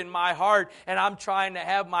word in my heart and I'm trying to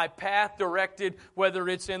have my path directed, whether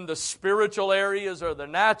it's in the spiritual areas or the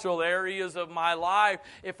natural areas of my life,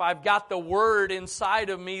 if I've got the word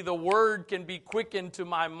inside of me, the word can be quickened to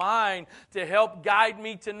my mind to help guide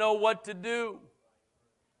me to know what to do.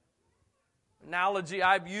 Analogy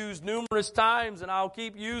I've used numerous times and I'll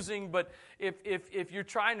keep using, but if you're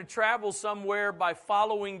trying to travel somewhere by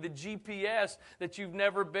following the GPS that you've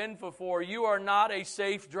never been before, you are not a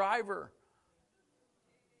safe driver.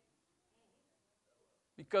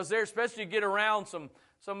 Because there, especially you get around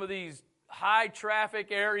some of these high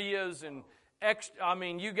traffic areas and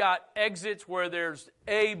you got exits where there's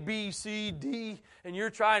A, B, C, D, and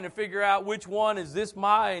you're trying to figure out which one is this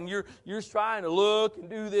and you're trying to look and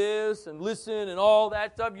do this and listen and all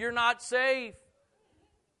that stuff. You're not safe.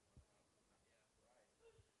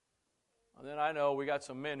 And then I know we got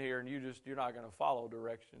some men here and you're not going to follow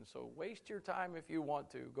directions. So waste your time if you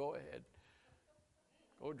want to. Go ahead.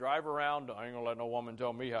 Go drive around. I ain't going to let no woman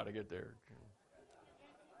tell me how to get there.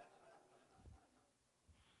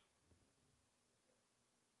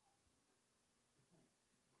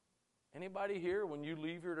 Anybody here, when you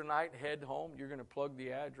leave here tonight, head home, you're going to plug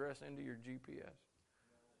the address into your GPS?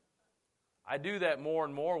 I do that more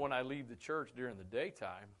and more when I leave the church during the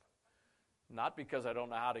daytime. Not because I don't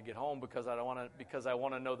know how to get home, because I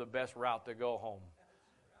want to know the best route to go home.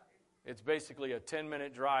 It's basically a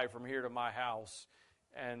 10-minute drive from here to my house,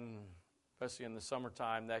 and especially in the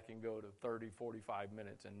summertime, that can go to 30, 45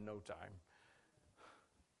 minutes in no time.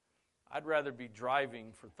 I'd rather be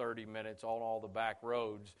driving for 30 minutes on all the back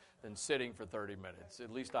roads than sitting for 30 minutes.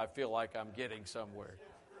 At least I feel like I'm getting somewhere.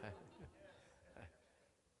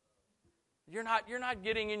 You're not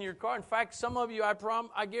getting in your car. In fact, some of you,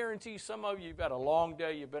 I guarantee some of you, you've had a long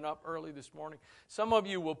day, you've been up early this morning. Some of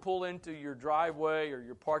you will pull into your driveway or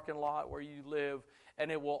your parking lot where you live,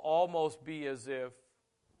 and it will almost be as if,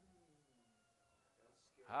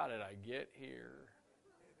 how did I get here?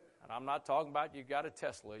 And I'm not talking about you got a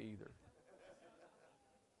Tesla either.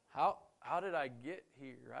 How did I get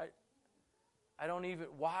here? I don't even,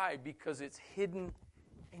 why? Because it's hidden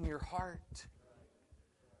in your heart.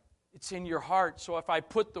 It's in your heart. So if I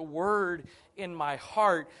put the Word in my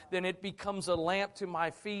heart, then it becomes a lamp to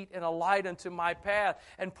my feet and a light unto my path.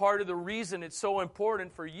 And part of the reason it's so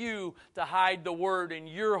important for you to hide the Word in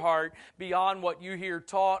your heart beyond what you hear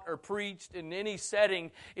taught or preached in any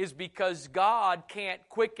setting is because God can't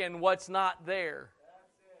quicken what's not there.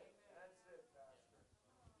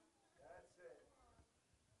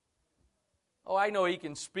 Oh, I know He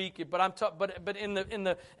can speak it, but but in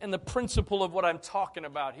the principle of what I'm talking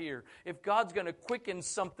about here, if God's going to quicken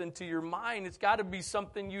something to your mind, it's got to be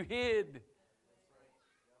something you hid.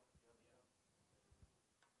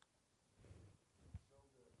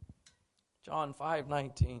 John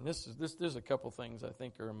 5:19. There's a couple things I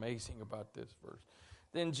think are amazing about this verse.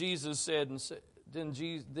 Then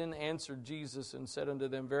answered Jesus and said unto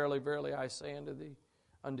them, Verily, verily, I say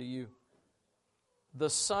unto you, the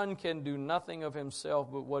Son can do nothing of himself,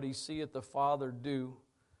 but what he seeth the Father do.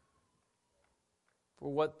 For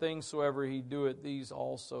what things soever he doeth, these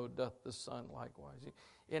also doth the Son likewise.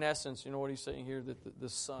 In essence, you know what he's saying here? That the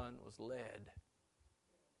Son was led.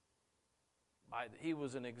 He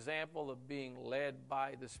was an example of being led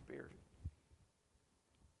by the Spirit.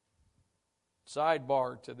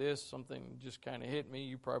 Sidebar to this, something just kind of hit me.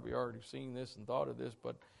 You probably already seen this and thought of this,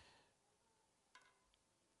 but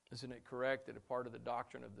isn't it correct that a part of the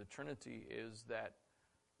doctrine of the Trinity is that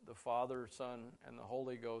the Father, Son, and the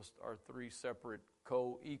Holy Ghost are three separate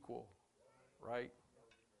co-equal, right?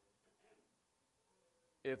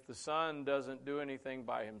 If the Son doesn't do anything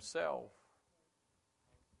by himself,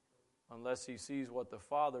 unless he sees what the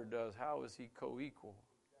Father does, how is he co-equal?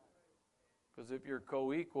 Because if you're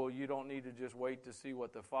co-equal, you don't need to just wait to see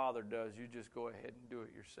what the Father does. You just go ahead and do it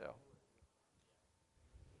yourself.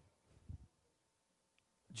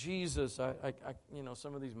 Jesus,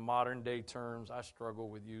 some of these modern day terms, I struggle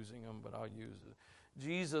with using them, but I'll use it.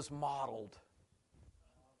 Jesus modeled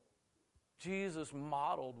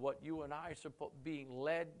what you and I are supposed being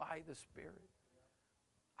led by the Spirit.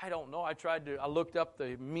 I don't know. I looked up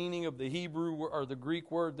the meaning of the Hebrew or the Greek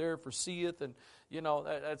word there for seeth, and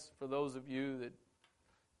that's for those of you that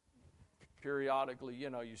periodically,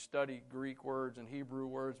 you study Greek words and Hebrew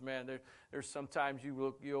words. Man, there's sometimes you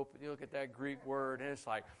look at that Greek word and it's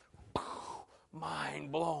like,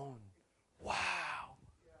 mind blown. Wow.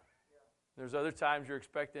 There's other times you're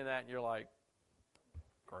expecting that and you're like,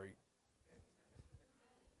 great.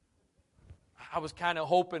 I was kind of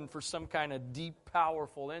hoping for some kind of deep,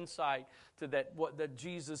 powerful insight to that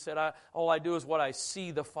Jesus said, all I do is what I see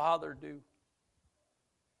the Father do.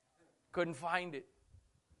 Couldn't find it.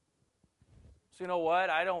 So you know what?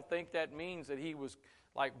 I don't think that means that he was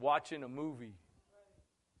like watching a movie.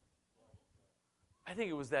 I think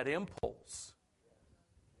it was that impulse.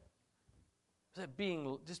 That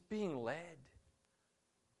being led.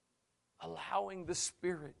 Allowing the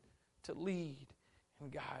Spirit to lead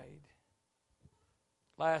and guide.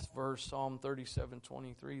 Last verse, Psalm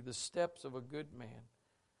 37:23. The steps of a good man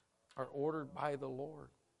are ordered by the Lord,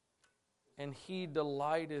 and he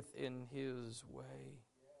delighteth in his way.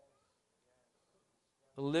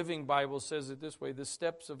 The Living Bible says it this way: the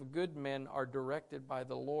steps of good men are directed by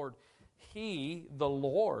the Lord. He, the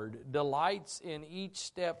Lord, delights in each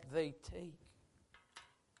step they take.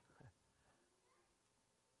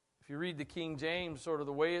 If you read the King James, sort of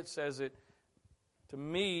the way it says it, to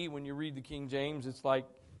me, when you read the King James, it's like,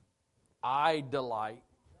 I delight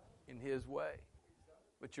in his way.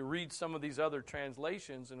 But you read some of these other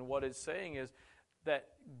translations, and what it's saying is that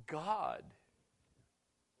God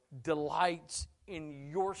delights in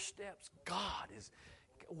your steps.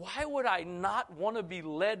 Why would I not want to be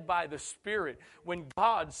led by the Spirit when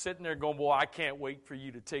God's sitting there going, boy, I can't wait for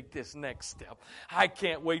you to take this next step. I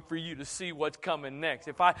can't wait for you to see what's coming next.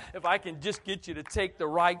 If I can just get you to take the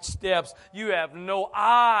right steps, you have no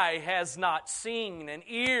eye has not seen, and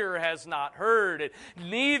ear has not heard it.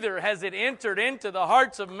 Neither has it entered into the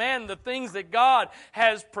hearts of men the things that God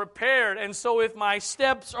has prepared. And so if my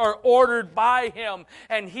steps are ordered by Him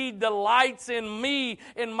and He delights in me,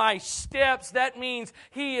 in my steps, that means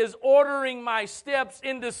He is ordering my steps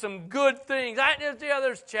into some good things.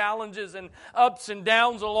 There's challenges and ups and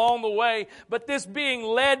downs along the way, but this being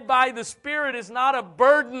led by the Spirit is not a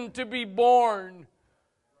burden to be borne.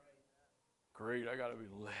 Great, I got to be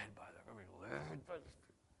led by the Spirit.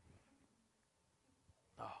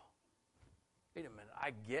 Oh, wait a minute.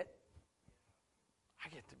 I get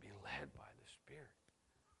to be led by the Spirit.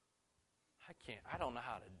 I don't know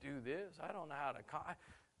how to do this. I don't know how to,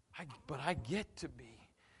 but I get to be.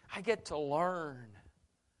 I get to learn.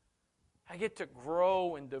 I get to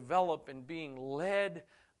grow and develop in being led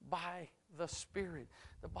by the Spirit.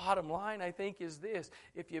 The bottom line, I think, is this.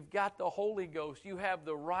 If you've got the Holy Ghost, you have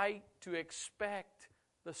the right to expect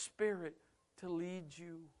the Spirit to lead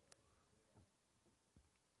you.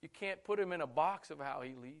 You can't put Him in a box of how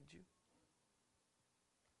He leads you.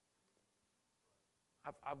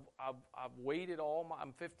 I've waited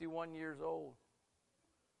I'm 51 years old.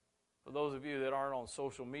 For those of you that aren't on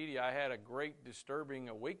social media, I had a great disturbing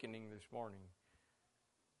awakening this morning.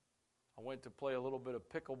 I went to play a little bit of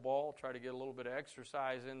pickleball, try to get a little bit of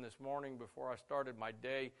exercise in this morning before I started my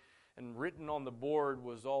day. And written on the board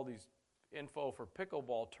was all these info for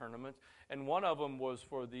pickleball tournaments. And one of them was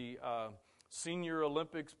for the Senior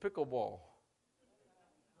Olympics pickleball.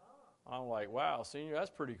 I'm like, wow, senior, that's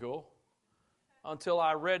pretty cool. Until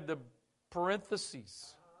I read the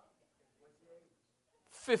parentheses.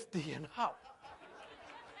 50 and up.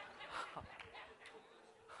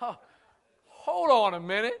 Hold on a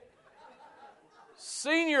minute.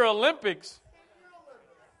 Senior Olympics.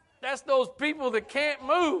 That's those people that can't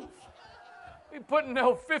move. We putting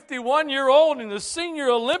no 51-year-old in the Senior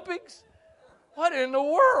Olympics? What in the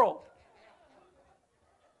world?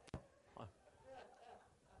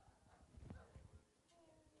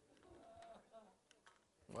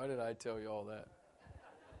 Why did I tell you all that?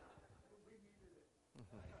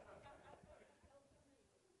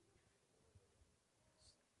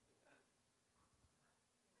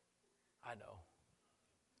 I know.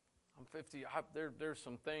 I'm 50. There's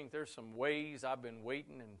some things, there's some ways I've been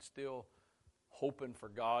waiting and still hoping for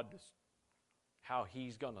God, how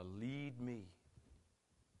He's going to lead me.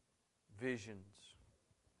 Visions.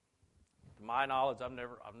 To my knowledge, I've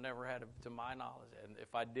never had it to my knowledge. And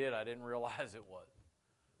if I did, I didn't realize it was.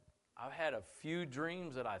 I've had a few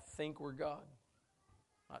dreams that I think were God.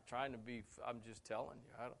 Not trying to be, I'm just telling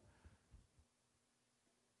you.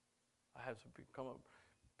 I had some people come up,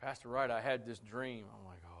 Pastor Wright, I had this dream. I'm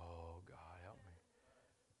like, oh, God, help me.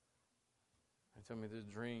 They tell me this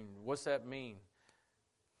dream. What's that mean?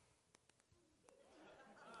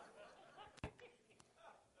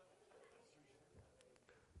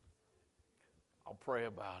 I'll pray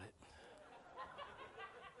about it.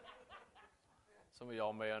 Some of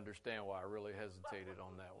y'all may understand why I really hesitated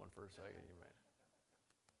on that one for a second. You may.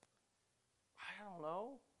 I don't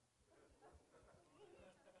know.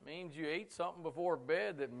 It means you ate something before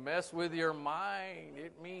bed that messed with your mind.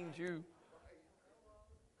 It means you.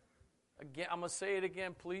 Again, I'm going to say it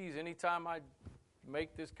again, please. Anytime I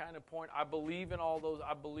make this kind of point, I believe in all those.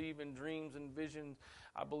 I believe in dreams and visions.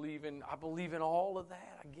 I believe in all of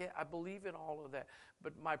that. I believe in all of that.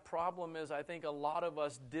 But my problem is I think a lot of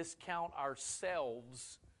us discount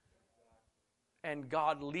ourselves and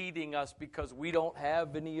God leading us because we don't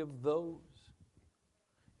have any of those.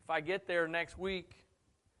 If I get there next week,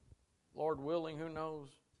 Lord willing, who knows?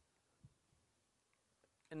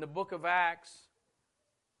 In the book of Acts,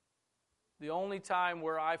 the only time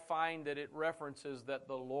where I find that it references that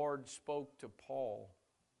the Lord spoke to Paul,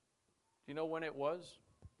 do you know when it was?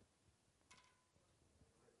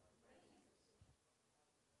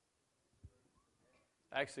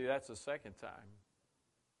 Actually, that's the second time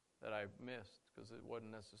that I missed because it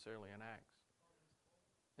wasn't necessarily in Acts.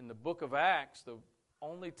 In the book of Acts, the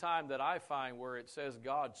only time that I find where it says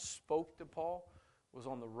God spoke to Paul was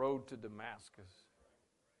on the road to Damascus.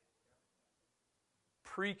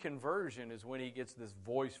 Pre-conversion is when he gets this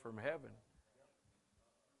voice from heaven.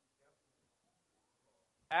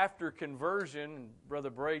 After conversion, and Brother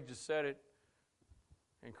Bray just said it,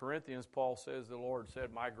 in Corinthians, Paul says the Lord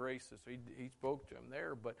said, my grace is, he spoke to him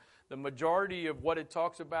there. But the majority of what it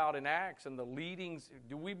talks about in Acts and the leadings,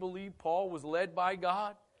 do we believe Paul was led by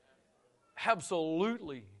God?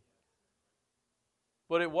 Absolutely.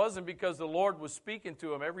 But it wasn't because the Lord was speaking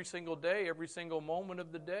to him every single day, every single moment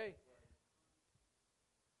of the day.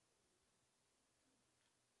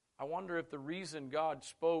 I wonder if the reason God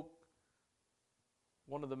spoke,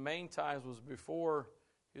 one of the main times was before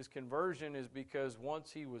his conversion, is because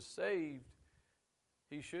once he was saved,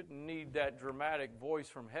 he shouldn't need that dramatic voice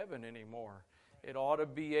from heaven anymore. It ought to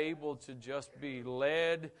be able to just be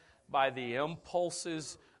led by the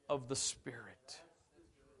impulses of the Spirit.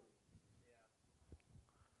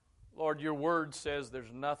 Lord, your word says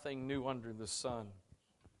there's nothing new under the sun.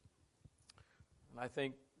 And I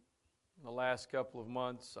think in the last couple of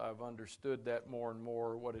months I've understood that more and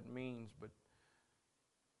more, what it means, but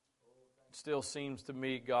it still seems to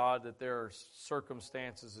me, God, that there are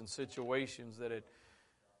circumstances and situations that at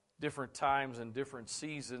different times and different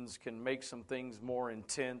seasons can make some things more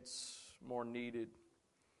intense, more needed.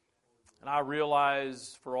 And I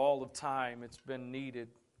realize for all of time it's been needed,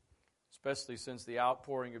 especially since the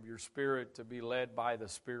outpouring of your Spirit, to be led by the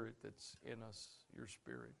Spirit that's in us, your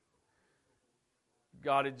Spirit.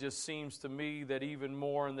 God, it just seems to me that even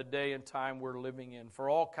more in the day and time we're living in, for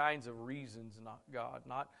all kinds of reasons,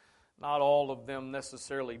 not all of them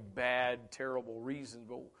necessarily bad, terrible reasons,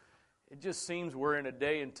 but it just seems we're in a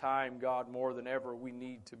day and time, God, more than ever, we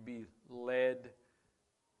need to be led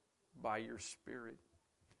by your Spirit.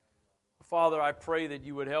 Father, I pray that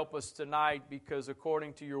you would help us tonight, because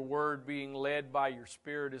according to your word, being led by your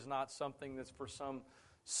Spirit is not something that's for some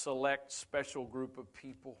select, special group of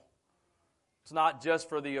people. It's not just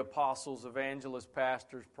for the apostles, evangelists,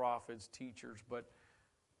 pastors, prophets, teachers, but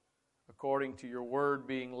according to your word,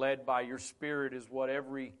 being led by your Spirit is what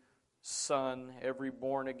every son, every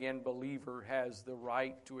born-again believer has the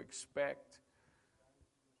right to expect.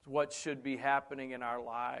 It's what should be happening in our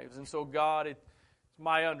lives. And so, God, it's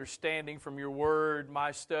my understanding from your word,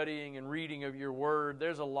 my studying and reading of your word,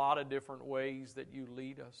 there's a lot of different ways that you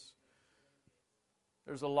lead us.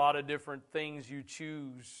 There's a lot of different things you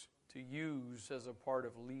choose to use as a part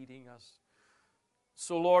of leading us.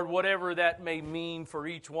 So, Lord, whatever that may mean for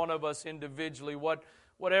each one of us individually,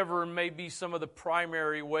 whatever may be some of the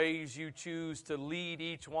primary ways you choose to lead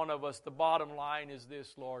each one of us, the bottom line is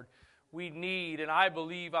this, Lord. We need, and I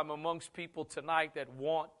believe I'm amongst people tonight that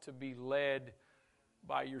want to be led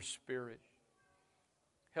by your Spirit.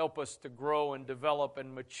 Help us to grow and develop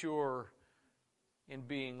and mature in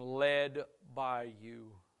being led by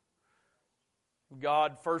you.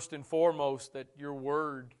 God, first and foremost, that your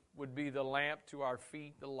word would be the lamp to our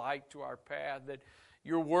feet, the light to our path, that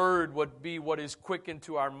your word would be what is quickened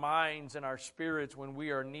to our minds and our spirits when we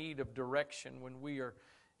are in need of direction, when we are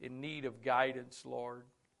in need of guidance, Lord.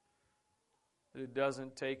 That it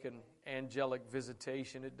doesn't take an angelic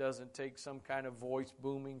visitation, it doesn't take some kind of voice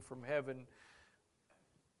booming from heaven,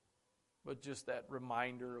 but just that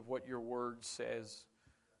reminder of what your word says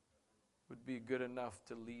would be good enough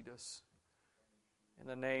to lead us. In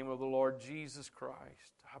the name of the Lord Jesus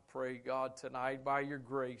Christ, I pray, God, tonight by your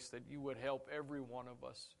grace that you would help every one of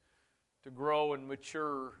us to grow and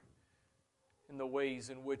mature in the ways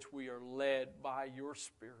in which we are led by your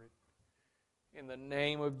Spirit. In the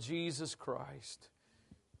name of Jesus Christ,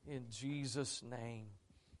 in Jesus' name,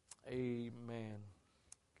 amen.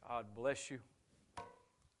 God bless you.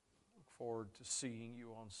 Look forward to seeing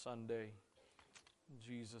you on Sunday. In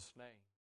Jesus' name.